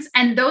difference.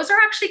 And those are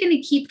actually going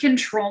to keep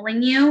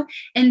controlling you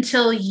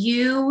until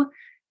you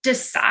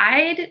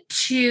decide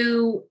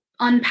to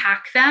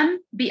unpack them,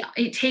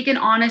 take an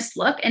honest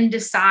look and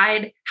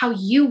decide how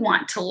you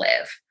want to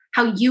live,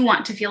 how you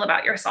want to feel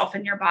about yourself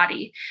and your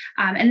body.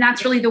 And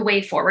that's really the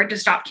way forward, to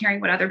stop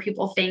caring what other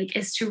people think,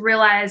 is to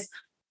realize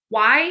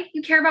why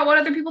you care about what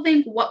other people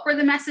think, what were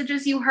the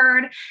messages you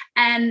heard,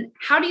 and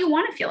how do you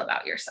want to feel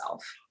about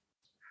yourself?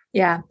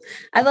 Yeah,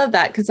 I love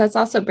that, because that's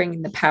also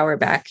bringing the power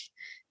back,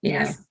 you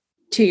know,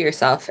 to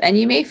yourself. And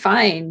you may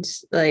find,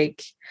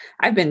 like,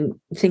 I've been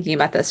thinking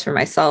about this for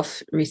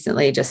myself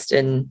recently, just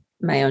in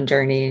my own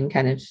journey, and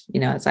kind of, you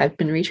know, as I've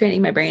been retraining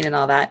my brain and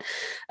all that.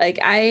 Like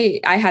I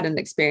had an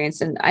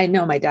experience, and I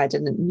know my dad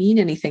didn't mean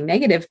anything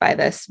negative by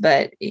this,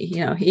 but,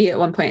 you know, he at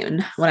one point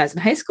when I was in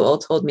high school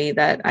told me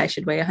that I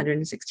should weigh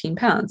 116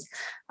 pounds.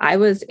 I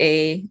was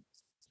a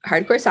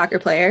hardcore soccer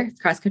player,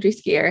 cross-country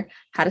skier,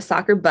 had a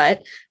soccer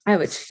butt. I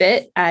was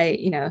fit.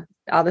 You know,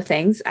 all the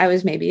things. I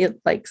was maybe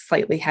like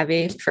slightly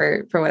heavy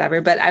for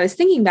whatever, but I was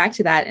thinking back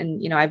to that,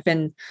 and, you know, I've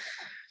been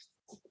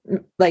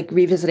like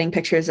revisiting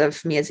pictures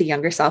of me as a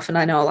younger self. And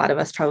I know a lot of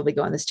us probably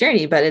go on this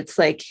journey, but it's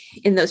like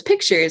in those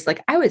pictures,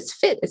 like I was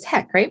fit as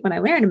heck, right? When I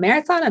ran a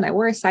marathon and I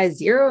wore a size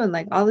 0 and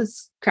like all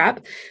this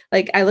crap,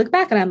 like I look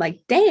back and I'm like,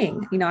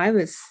 dang, you know, I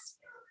was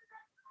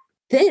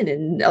thin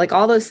and like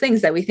all those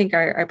things that we think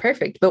are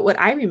perfect. But what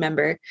I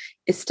remember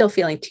is still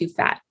feeling too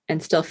fat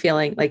and still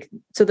feeling like,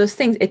 so those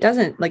things, it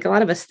doesn't, like, a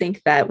lot of us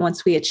think that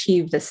once we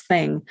achieve this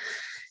thing,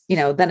 you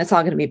know, then it's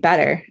all going to be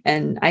better.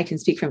 And I can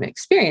speak from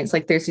experience,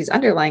 like there's these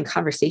underlying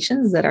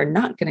conversations that are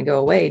not going to go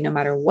away no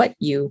matter what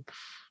you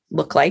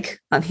look like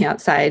on the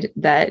outside,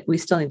 that we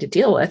still need to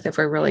deal with if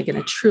we're really going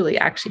to truly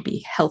actually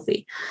be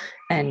healthy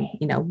and,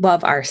 you know,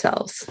 love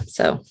ourselves.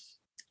 So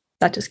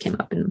that just came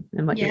up in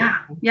what you know.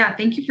 Yeah.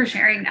 Thank you for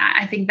sharing that.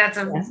 I think that's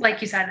like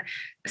you said,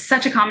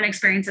 such a common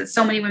experience that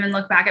so many women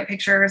look back at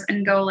pictures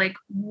and go like,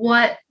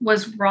 what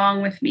was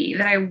wrong with me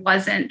that I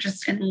wasn't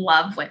just in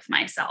love with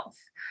myself?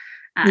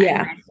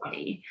 Yeah.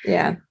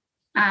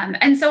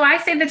 And so I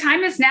say the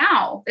time is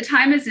now. The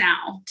time is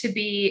now to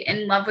be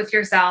in love with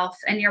yourself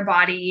and your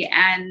body,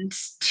 and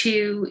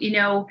to, you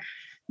know,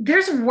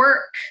 there's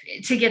work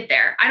to get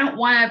there. I don't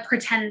want to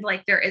pretend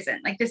like there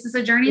isn't. Like, this is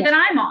a journey that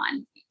I'm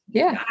on.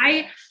 Yeah.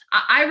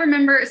 I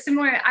remember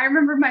similar. I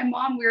remember my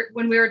mom,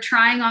 when we were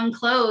trying on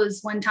clothes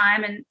one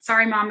time, and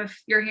sorry, Mom,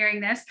 if you're hearing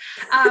this,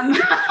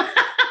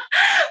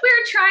 we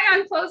were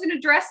trying on clothes in a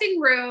dressing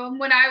room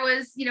when I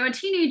was, you know, a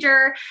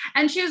teenager,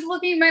 and she was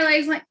looking at my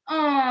legs like,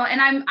 oh, and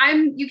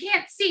I'm, you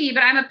can't see,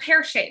 but I'm a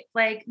pear shape.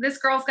 Like, this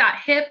girl's got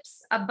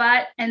hips, a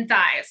butt, and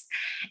thighs,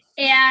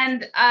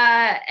 and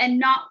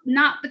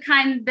not the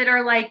kind that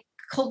are like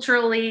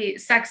culturally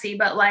sexy,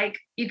 but like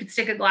you could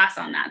stick a glass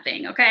on that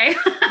thing. Okay.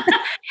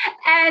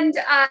 And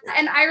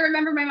I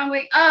remember my mom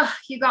like, oh,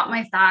 you got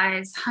my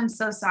thighs. I'm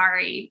so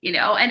sorry. You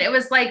know? And it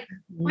was like,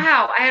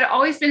 wow, I had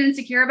always been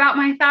insecure about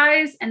my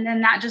thighs. And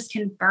then that just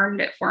confirmed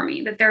it for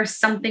me that there's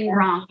something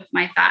wrong with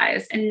my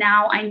thighs. And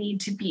now I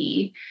need to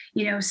be,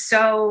 you know,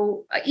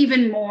 so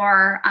even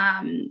more,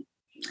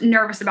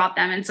 nervous about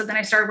them. And so then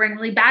I started wearing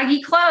really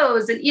baggy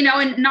clothes and, you know,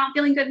 and not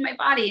feeling good in my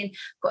body.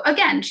 And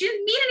again, she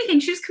didn't mean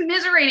anything. She was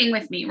commiserating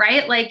with me,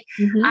 right? Like,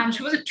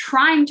 she wasn't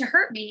trying to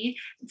hurt me.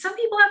 Some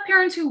people have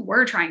parents who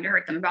were trying to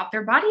hurt them about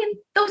their body, and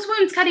those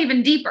wounds cut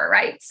even deeper,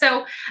 right?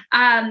 So,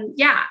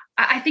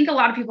 I think a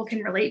lot of people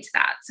can relate to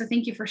that. So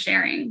thank you for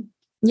sharing.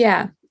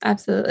 Yeah,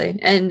 absolutely.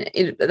 And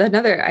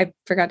I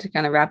forgot to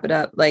kind of wrap it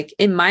up. Like,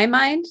 in my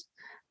mind,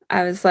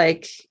 I was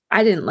like,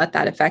 I didn't let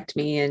that affect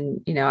me.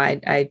 And, you know,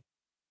 I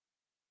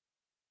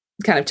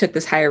kind of took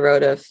this higher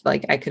road of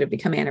like, I could have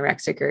become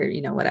anorexic or,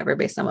 you know, whatever,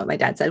 based on what my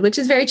dad said, which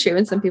is very true.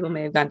 And some people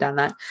may have gone down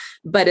that,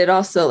 but it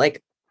also,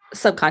 like,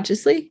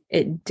 subconsciously,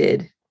 it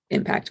did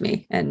impact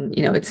me. And,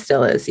 you know, it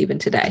still is even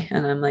today.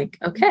 And I'm like,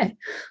 okay,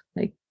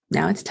 like,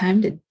 now it's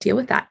time to deal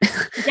with that.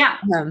 Yeah.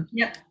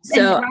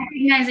 So and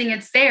recognizing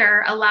it's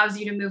there allows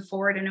you to move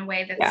forward in a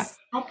way that's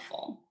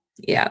helpful.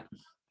 Yeah.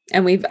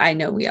 And I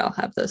know we all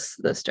have those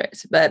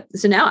stories, but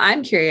so now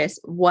I'm curious,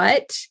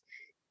 what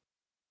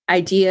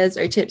ideas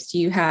or tips do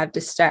you have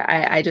to start?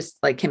 I just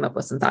like came up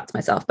with some thoughts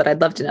myself, but I'd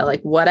love to know,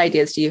 like, what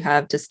ideas do you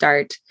have to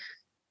start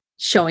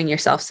showing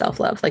yourself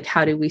self-love? Like,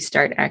 how do we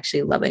start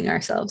actually loving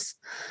ourselves?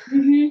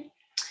 Mm-hmm.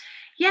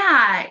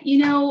 Yeah. You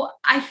know,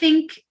 I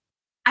think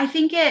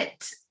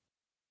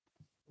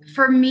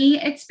for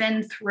me, it's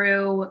been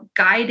through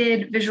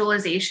guided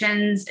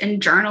visualizations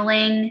and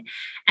journaling,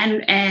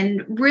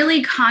 and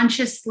really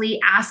consciously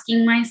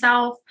asking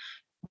myself,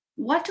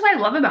 what do I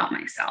love about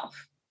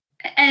myself?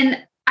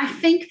 And I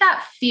think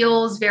that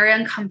feels very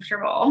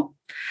uncomfortable.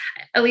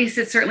 At least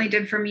it certainly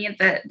did for me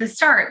at the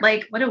start.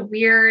 Like, what a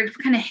weird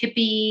kind of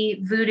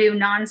hippie voodoo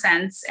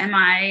nonsense am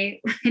I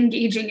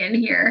engaging in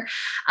here?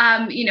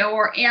 You know,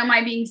 or am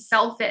I being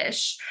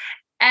selfish?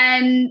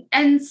 And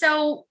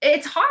so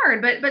it's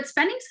hard, but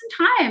spending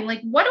some time,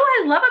 like, what do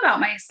I love about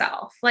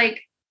myself?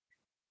 Like,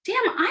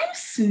 damn, I'm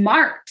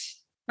smart.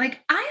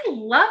 Like, I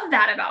love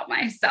that about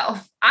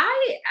myself.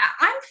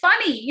 I'm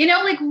funny,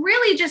 like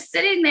really just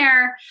sitting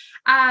there.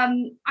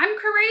 I'm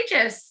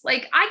courageous.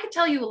 Like, I could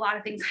tell you a lot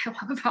of things I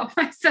love about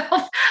myself.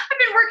 I've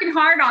been working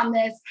hard on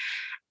this.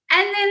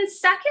 And then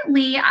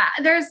secondly,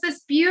 there's this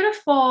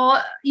beautiful,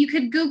 you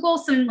could Google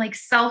some like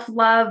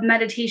self-love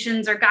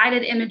meditations or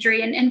guided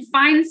imagery and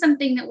find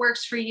something that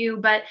works for you.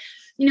 But,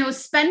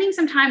 spending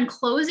some time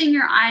closing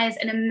your eyes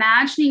and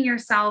imagining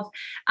yourself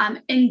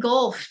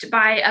engulfed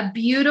by a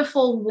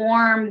beautiful,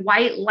 warm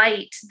white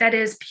light that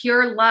is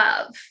pure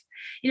love,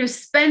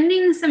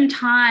 spending some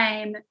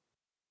time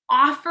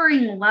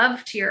offering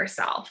love to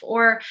yourself.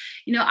 Or,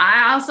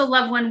 I also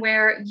love one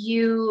where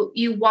you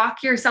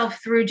walk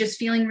yourself through just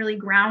feeling really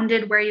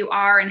grounded where you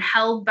are and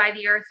held by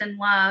the earth in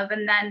love,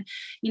 and then,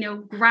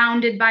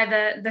 grounded by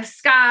the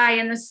sky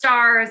and the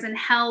stars and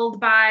held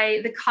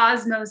by the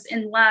cosmos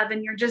in love,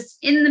 and you're just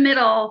in the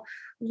middle,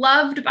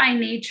 loved by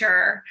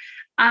nature,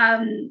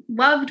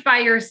 loved by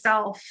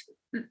yourself.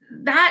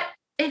 That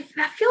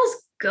feels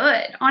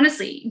good,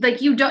 honestly.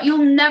 Like, you'll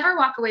never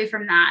walk away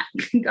from that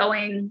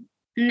going,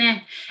 nah.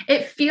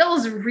 It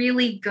feels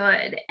really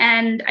good.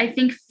 And I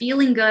think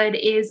feeling good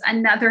is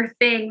another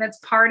thing that's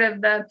part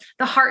of the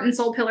heart and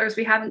soul pillars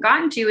we haven't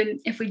gotten to. And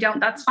if we don't,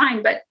 that's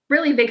fine. But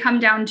really, they come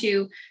down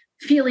to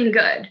feeling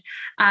good.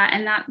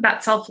 And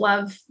that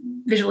self-love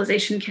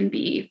visualization can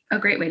be a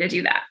great way to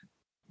do that.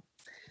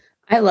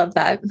 I love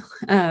that.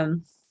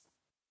 And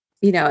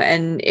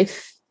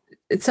if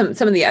some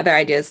of the other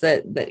ideas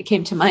that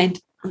came to mind,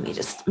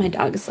 my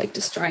dog is like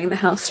destroying the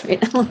house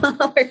right now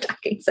while we're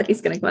talking, so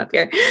he's going to come up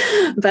here.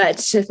 But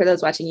for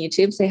those watching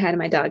YouTube, say hi to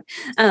my dog.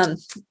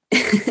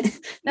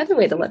 Another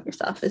way to love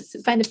yourself is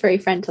to find a furry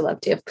friend to love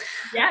too.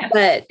 Yeah.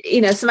 But,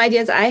 some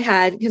ideas I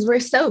had, because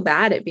we're so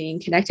bad at being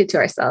connected to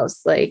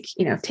ourselves, like,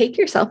 take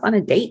yourself on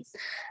a date,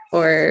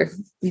 or,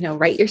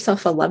 write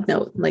yourself a love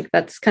note. Like,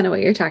 that's kind of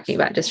what you're talking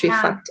about. Just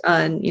reflect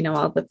on,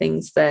 all the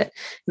things that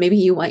maybe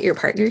you want your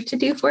partner to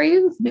do for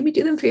you. Maybe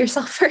do them for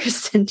yourself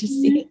first, and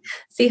just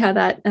see how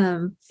that,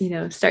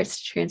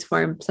 starts to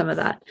transform some of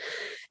that.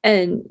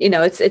 And,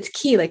 it's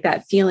key, like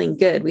that feeling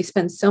good. We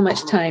spend so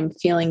much time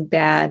feeling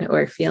bad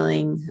or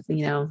feeling,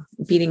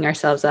 beating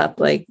ourselves up.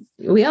 Like,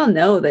 we all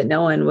know that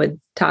no one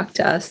would talk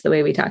to us the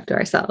way we talk to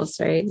ourselves.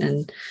 Right.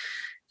 And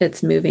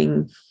it's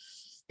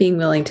being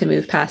willing to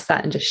move past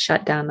that and just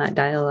shut down that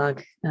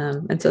dialogue.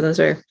 And so those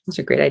are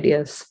great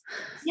ideas.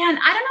 Yeah. And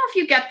I don't know if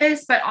you get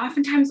this, but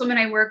oftentimes women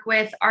I work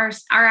with are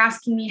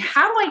asking me,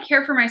 how do I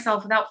care for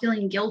myself without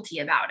feeling guilty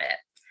about it?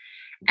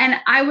 And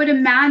I would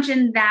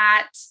imagine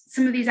that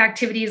some of these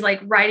activities, like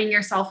writing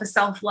yourself a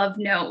self-love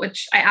note,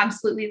 which I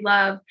absolutely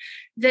love,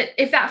 that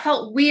if that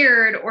felt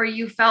weird or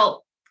you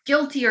felt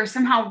guilty or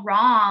somehow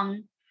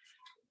wrong,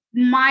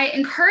 my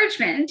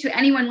encouragement to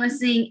anyone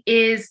listening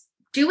is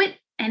do it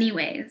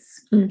anyways.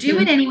 Mm-hmm. Do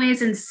it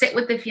anyways and sit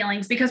with the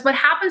feelings, because what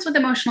happens with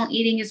emotional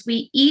eating is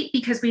we eat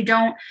because we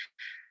don't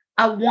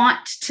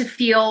want to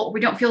feel,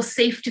 we don't feel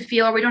safe to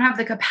feel, or we don't have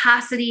the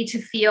capacity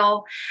to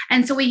feel.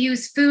 And so we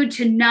use food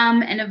to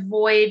numb and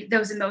avoid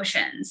those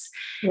emotions.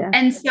 Yeah.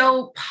 And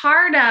so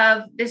part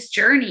of this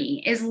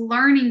journey is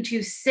learning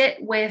to sit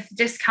with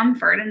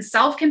discomfort, and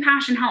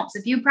self-compassion helps.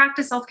 If you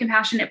practice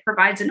self-compassion, it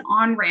provides an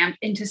on-ramp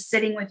into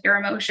sitting with your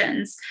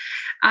emotions.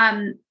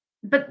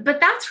 But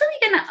that's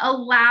really going to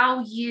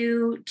allow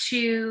you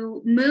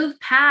to move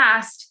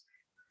past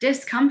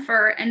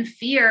discomfort and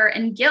fear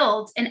and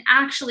guilt and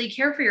actually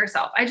care for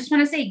yourself. I just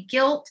want to say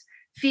guilt,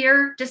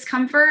 fear,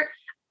 discomfort,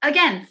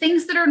 again,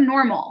 things that are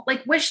normal,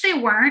 like wish they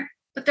weren't,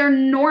 but they're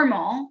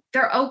normal.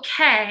 They're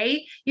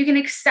okay. You can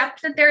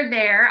accept that they're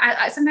there.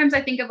 I sometimes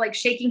I think of like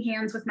shaking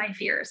hands with my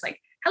fears, like,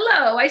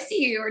 hello, I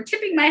see you, or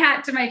tipping my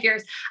hat to my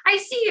fears. I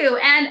see you,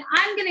 and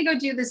I'm going to go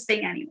do this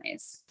thing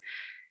anyways.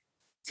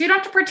 So you don't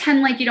have to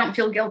pretend like you don't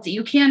feel guilty.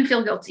 You can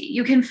feel guilty.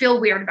 You can feel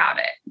weird about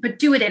it, but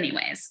do it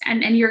anyways.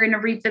 And you're going to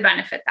reap the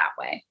benefit that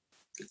way.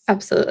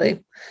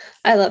 Absolutely.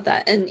 I love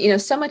that. And,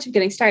 so much of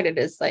getting started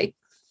is like,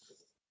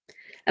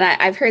 and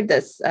I've heard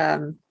this, I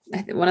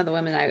think one of the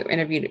women I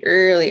interviewed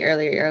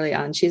early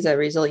on, she's a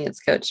resilience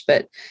coach,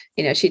 but,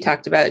 she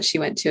talked about, she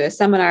went to a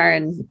seminar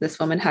and this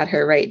woman had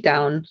her write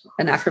down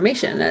an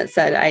affirmation that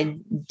said, I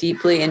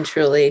deeply and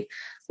truly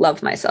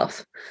love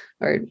myself,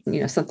 or,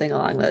 something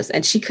along those.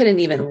 And she couldn't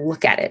even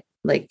look at it.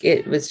 Like,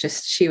 it was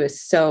just, she was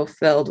so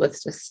filled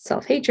with just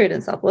self-hatred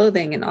and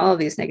self-loathing and all of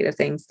these negative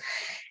things.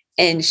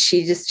 And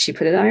she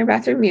put it on her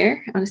bathroom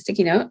mirror on a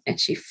sticky note, and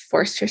she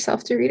forced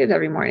herself to read it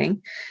every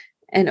morning.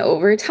 And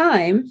over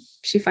time,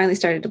 she finally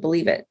started to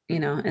believe it,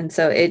 and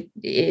so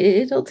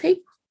it'll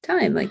take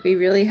time. Like, we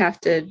really have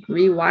to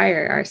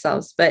rewire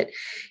ourselves. But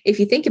if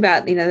you think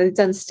about, they've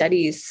done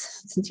studies,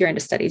 since you're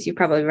into studies, you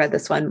probably read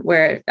this one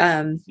where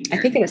I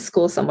think at a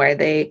school somewhere,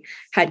 they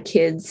had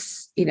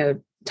kids,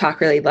 talk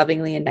really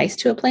lovingly and nice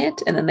to a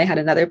plant. And then they had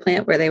another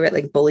plant where they were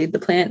like bullied the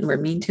plant and were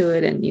mean to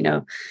it.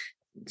 And,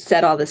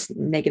 said all this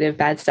negative,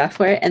 bad stuff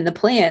for it. And the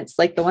plants,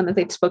 like the one that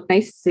they spoke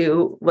nice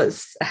to,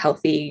 was a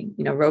healthy,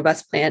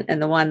 robust plant.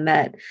 And the one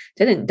that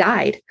didn't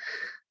died.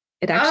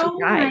 it actually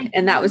died.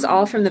 And that was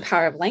all from the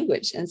power of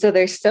language. And so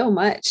there's so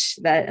much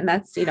and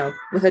that's,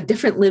 with a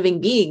different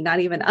living being, not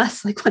even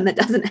us, like one that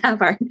doesn't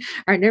have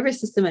our nervous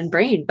system and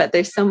brain, but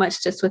there's so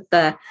much just with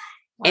the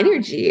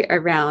energy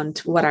around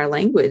what our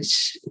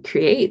language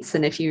creates.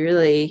 And if you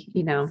really,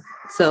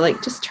 so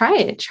like, just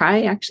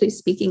try actually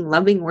speaking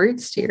loving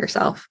words to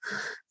yourself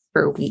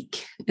for a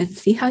week and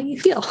see how you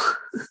feel.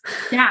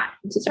 Yeah.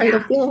 You'll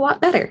feel a lot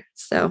better.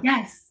 So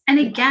yes. And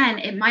again,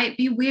 it might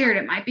be weird.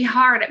 It might be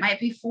hard. It might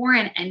be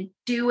foreign, and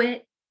do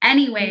it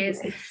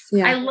anyways.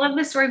 Yeah. I love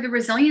the story of the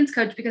resilience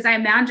coach, because I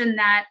imagine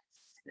that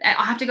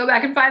I'll have to go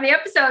back and find the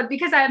episode,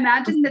 because I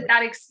imagine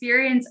that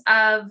experience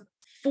of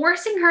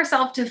forcing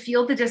herself to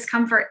feel the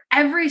discomfort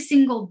every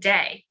single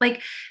day.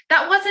 Like,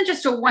 that wasn't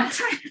just a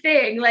one-time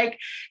thing. Like,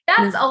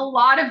 that's a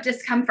lot of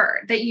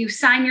discomfort that you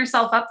sign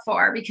yourself up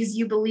for, because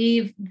you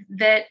believe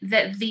that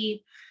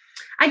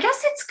I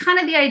guess it's kind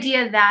of the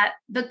idea that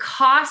the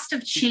cost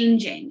of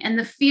changing and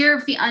the fear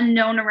of the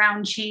unknown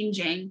around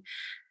changing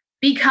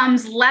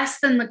becomes less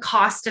than the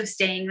cost of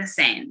staying the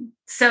same.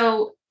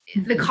 So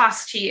the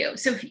cost to you.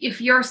 So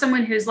if you're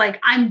someone who's like,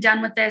 I'm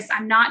done with this,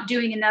 I'm not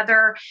doing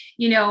another,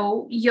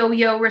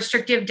 yo-yo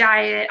restrictive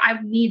diet, I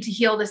need to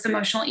heal this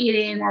emotional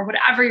eating, or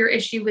whatever your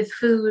issue with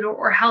food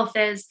or health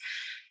is,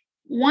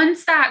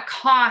 once that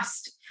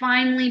cost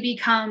finally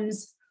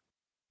becomes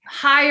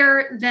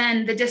higher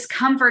than the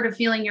discomfort of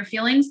feeling your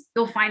feelings,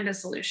 you'll find a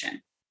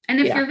solution. And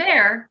if you're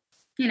there,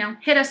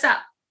 hit us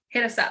up,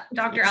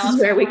 Dr. Alice. This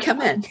is where we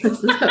come in.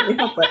 This is what we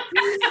help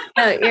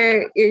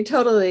with. You're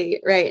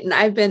totally right. And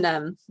I've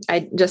been,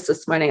 just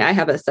this morning, I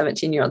have a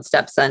 17-year-old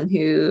stepson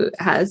who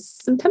has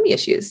some tummy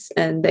issues,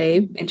 and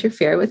they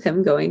interfere with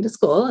him going to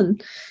school,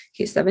 and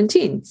he's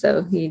 17.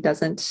 So he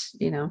doesn't,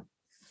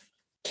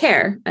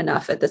 care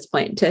enough at this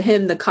point. To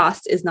him, the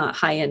cost is not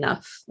high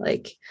enough.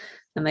 Like,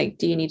 I'm like,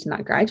 do you need to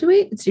not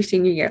graduate? It's your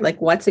senior year.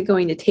 Like, what's it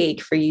going to take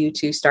for you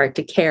to start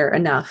to care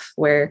enough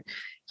where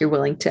you're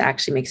willing to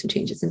actually make some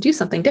changes and do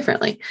something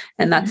differently?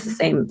 And that's the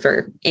same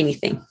for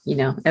anything,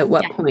 at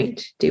what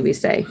point do we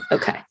say,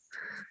 okay,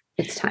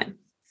 it's time?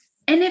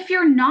 And if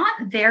you're not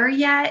there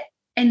yet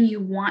and you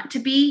want to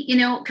be,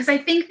 because I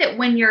think that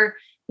when you're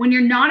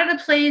not at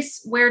a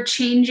place where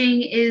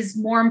changing is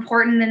more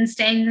important than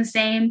staying the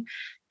same,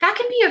 that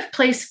can be a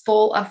place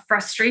full of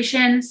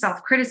frustration,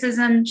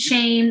 self-criticism,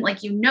 shame,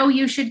 like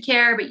you should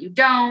care, but you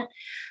don't.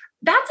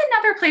 That's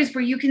another place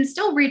where you can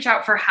still reach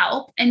out for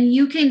help, and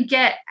you can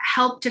get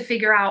help to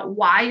figure out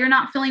why you're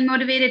not feeling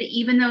motivated,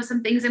 even though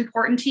something's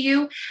important to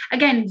you.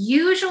 Again,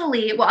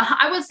 usually,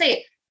 I would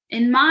say,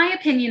 in my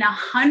opinion,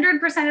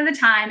 100% of the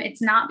time, it's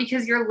not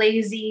because you're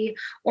lazy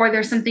or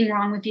there's something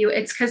wrong with you.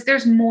 It's because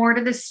there's more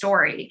to the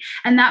story.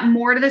 And that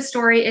more to the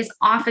story is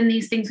often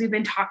these things we've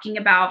been talking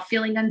about: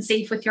 feeling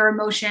unsafe with your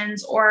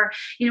emotions, or,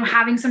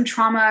 having some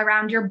trauma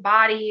around your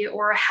body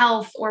or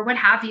health or what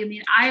have you. I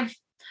mean,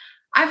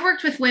 I've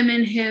worked with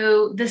women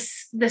who the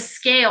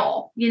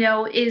scale,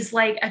 is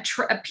like I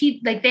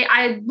can't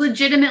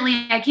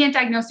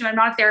diagnose them. I'm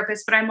not a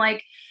therapist, but I'm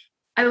like,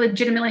 I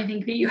legitimately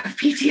think that you have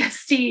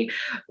PTSD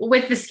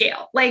with the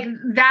scale, like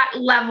that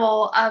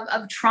level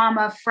of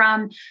trauma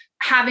from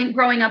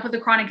growing up with a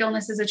chronic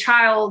illness as a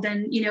child,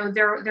 and,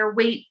 their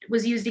weight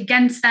was used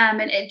against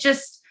them. And it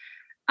just,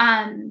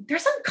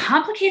 there's some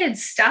complicated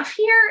stuff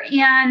here,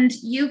 and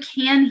you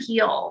can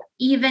heal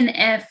even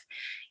if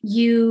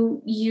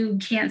you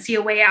can't see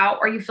a way out,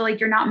 or you feel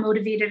like you're not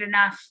motivated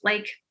enough.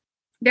 Like,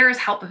 there is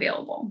help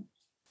available.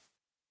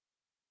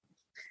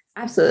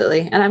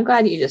 Absolutely. And I'm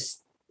glad you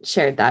just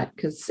shared that,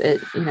 because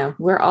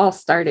we're all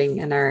starting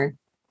in our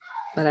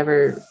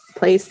whatever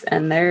place,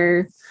 and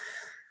there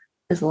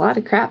is a lot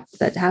of crap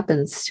that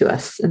happens to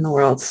us in the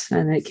world.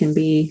 And it can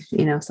be,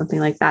 something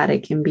like that.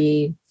 It can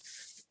be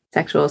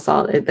sexual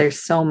assault. There's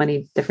so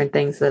many different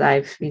things that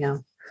I've,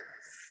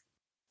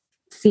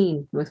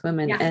 seen with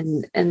women.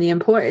 And the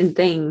important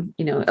thing,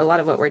 a lot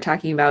of what we're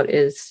talking about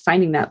is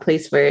finding that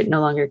place where it no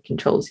longer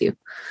controls you,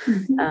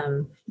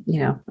 or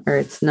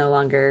it's no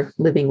longer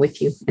living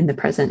with you in the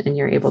present, and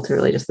you're able to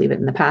really just leave it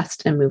in the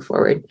past and move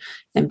forward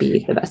and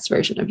be the best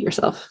version of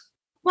yourself.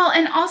 Well,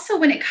 and also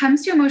when it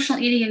comes to emotional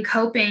eating and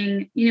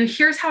coping,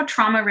 here's how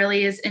trauma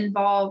really is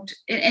involved.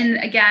 And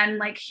again,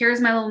 like,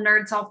 here's my little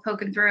nerd self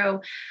poking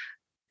through.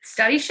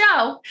 Studies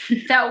show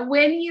that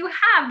when you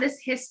have this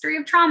history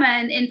of trauma,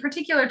 and in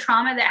particular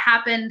trauma that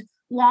happened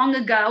long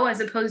ago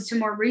as opposed to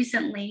more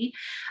recently,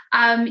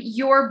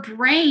 your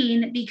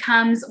brain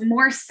becomes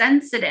more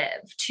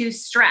sensitive to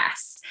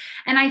stress.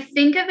 And I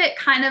think of it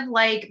kind of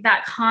like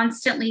that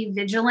constantly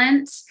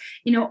vigilant,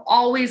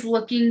 always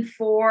looking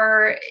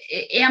for,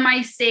 am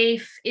I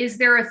safe? Is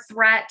there a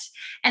threat?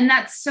 And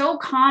that's so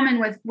common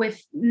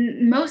with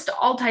most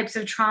all types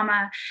of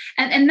trauma.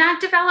 And that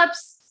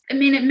develops, I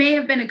mean, it may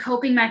have been a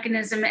coping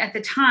mechanism at the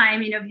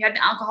time, if you had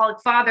an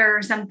alcoholic father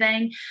or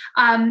something,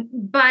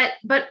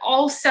 but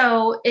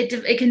also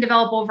it can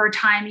develop over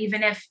time,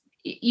 even if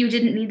you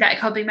didn't need that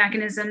coping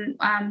mechanism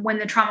when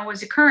the trauma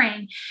was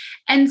occurring.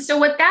 And so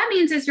what that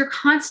means is you're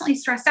constantly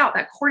stressed out.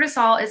 That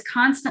cortisol is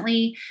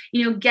constantly,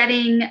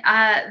 getting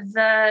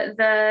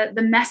the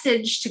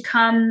message to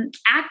come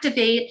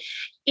activate.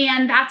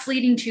 And that's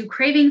leading to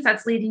cravings.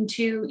 That's leading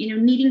to,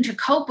 needing to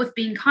cope with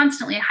being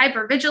constantly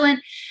hypervigilant.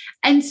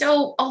 And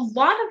so a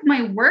lot of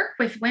my work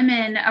with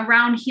women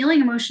around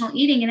healing emotional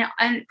eating,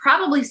 and it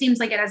probably seems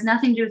like it has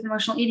nothing to do with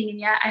emotional eating, and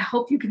yet I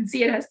hope you can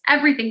see it has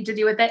everything to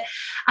do with it,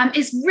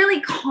 is really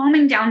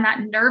calming down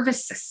that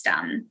nervous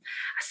system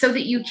so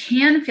that you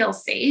can feel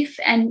safe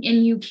and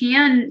you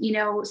can,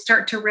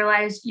 start to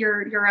realize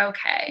you're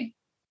okay.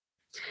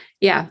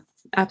 Yeah,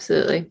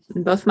 absolutely.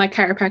 Both my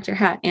chiropractor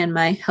hat and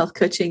my health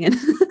coaching and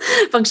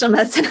functional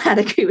medicine hat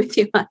agree with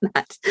you on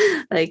that.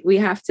 Like, we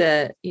have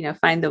to,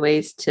 find the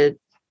ways to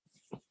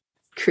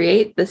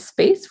create the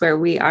space where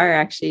we are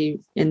actually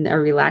in a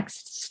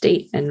relaxed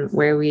state, and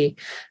where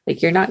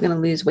you're not going to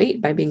lose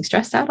weight by being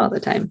stressed out all the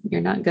time.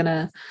 You're not going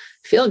to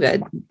feel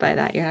good by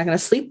that. You're not going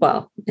to sleep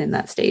well in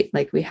that state.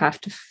 Like, we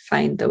have to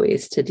find the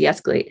ways to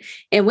de-escalate.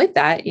 And with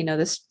that,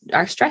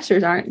 our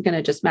stressors aren't going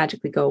to just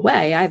magically go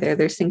away either.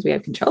 There's things we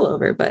have control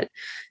over, but,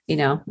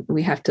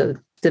 we have to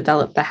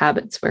develop the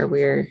habits where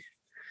we're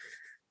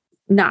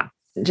not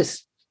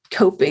just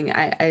coping.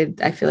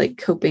 I feel like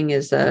coping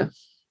is a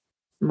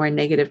more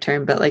negative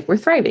term, but like, we're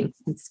thriving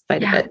in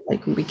spite of it.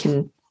 Like,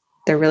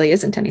 there really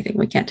isn't anything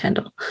we can't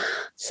handle.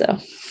 So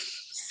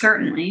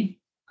certainly.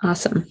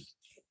 Awesome.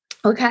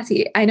 Well,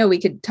 Cassie, I know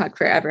we could talk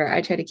forever.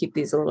 I try to keep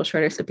these a little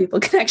shorter so people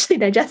can actually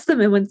digest them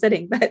in one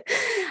sitting, but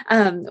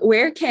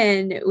where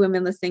can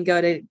women listening go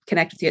to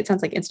connect with you? It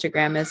sounds like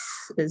Instagram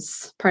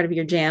is part of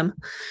your jam.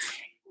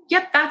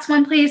 Yep, that's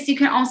one place. You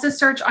can also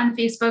search on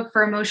Facebook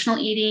for Emotional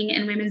Eating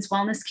and Women's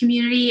Wellness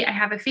Community. I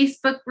have a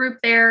Facebook group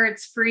there.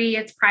 It's free.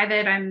 It's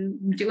private. I'm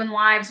doing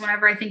lives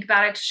whenever I think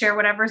about it to share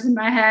whatever's in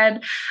my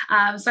head.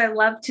 So I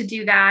love to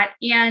do that.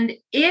 And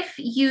if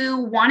you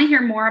want to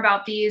hear more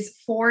about these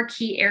 4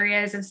 key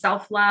areas of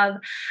self-love,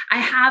 I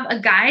have a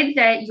guide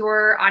that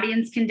your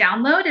audience can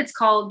download. It's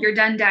called You're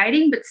Done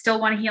Dieting, but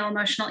Still Want to Heal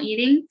Emotional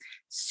Eating.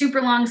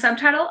 Super long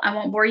subtitle. I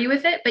won't bore you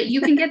with it, but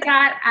you can get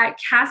that at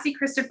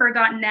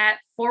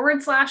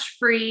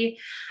cassiechristopher.net/free.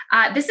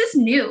 This is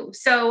new.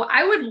 So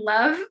I would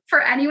love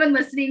for anyone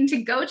listening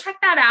to go check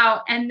that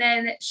out and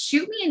then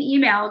shoot me an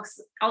email, 'cause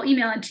I'll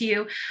email it to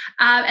you,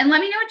 and let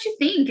me know what you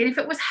think and if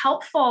it was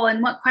helpful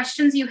and what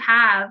questions you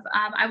have.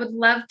 I would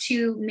love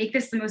to make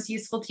this the most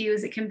useful to you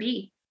as it can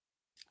be.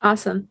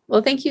 Awesome.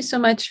 Well, thank you so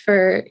much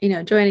for,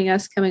 joining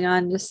us, coming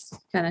on, just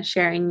kind of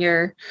sharing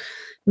your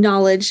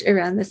knowledge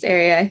around this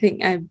area. I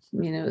think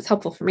it was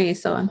helpful for me.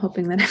 So I'm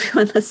hoping that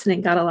everyone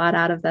listening got a lot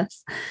out of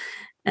this.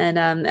 And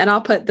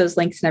I'll put those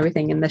links and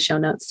everything in the show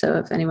notes. So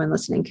if anyone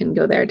listening can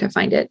go there to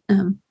find it,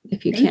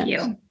 if you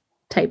can't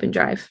type and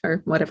drive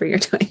or whatever you're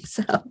doing.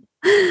 So, all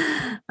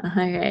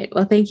right.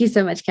 Well, thank you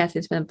so much, Cassie.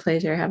 It's been a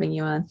pleasure having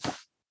you on.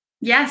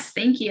 Yes.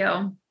 Thank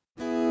you.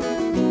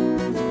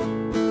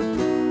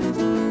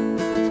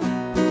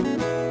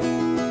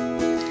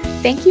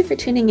 Thank you for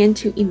tuning in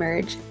to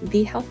Emerge,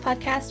 the health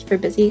podcast for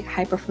busy,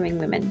 high-performing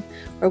women,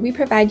 where we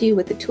provide you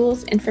with the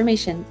tools,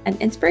 information, and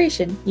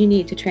inspiration you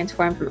need to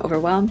transform from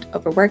overwhelmed,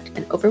 overworked,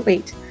 and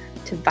overweight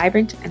to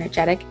vibrant,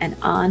 energetic, and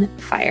on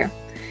fire.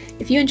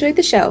 If you enjoyed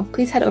the show,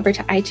 please head over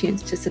to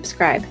iTunes to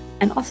subscribe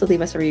and also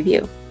leave us a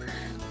review.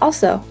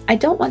 Also, I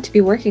don't want to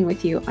be working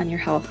with you on your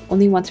health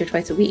only once or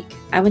twice a week.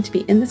 I want to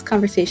be in this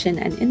conversation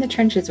and in the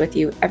trenches with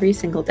you every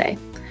single day.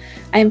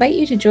 I invite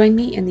you to join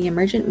me in the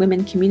Emergent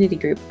Women Community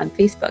Group on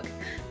Facebook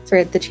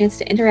for the chance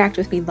to interact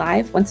with me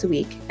live once a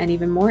week and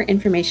even more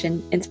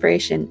information,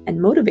 inspiration,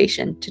 and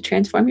motivation to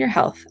transform your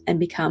health and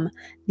become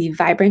the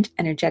vibrant,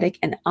 energetic,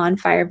 and on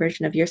fire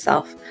version of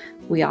yourself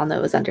we all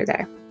know is under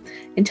there.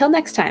 Until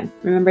next time,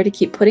 remember to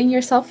keep putting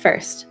yourself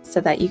first so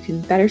that you can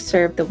better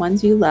serve the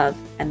ones you love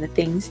and the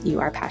things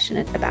you are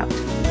passionate about.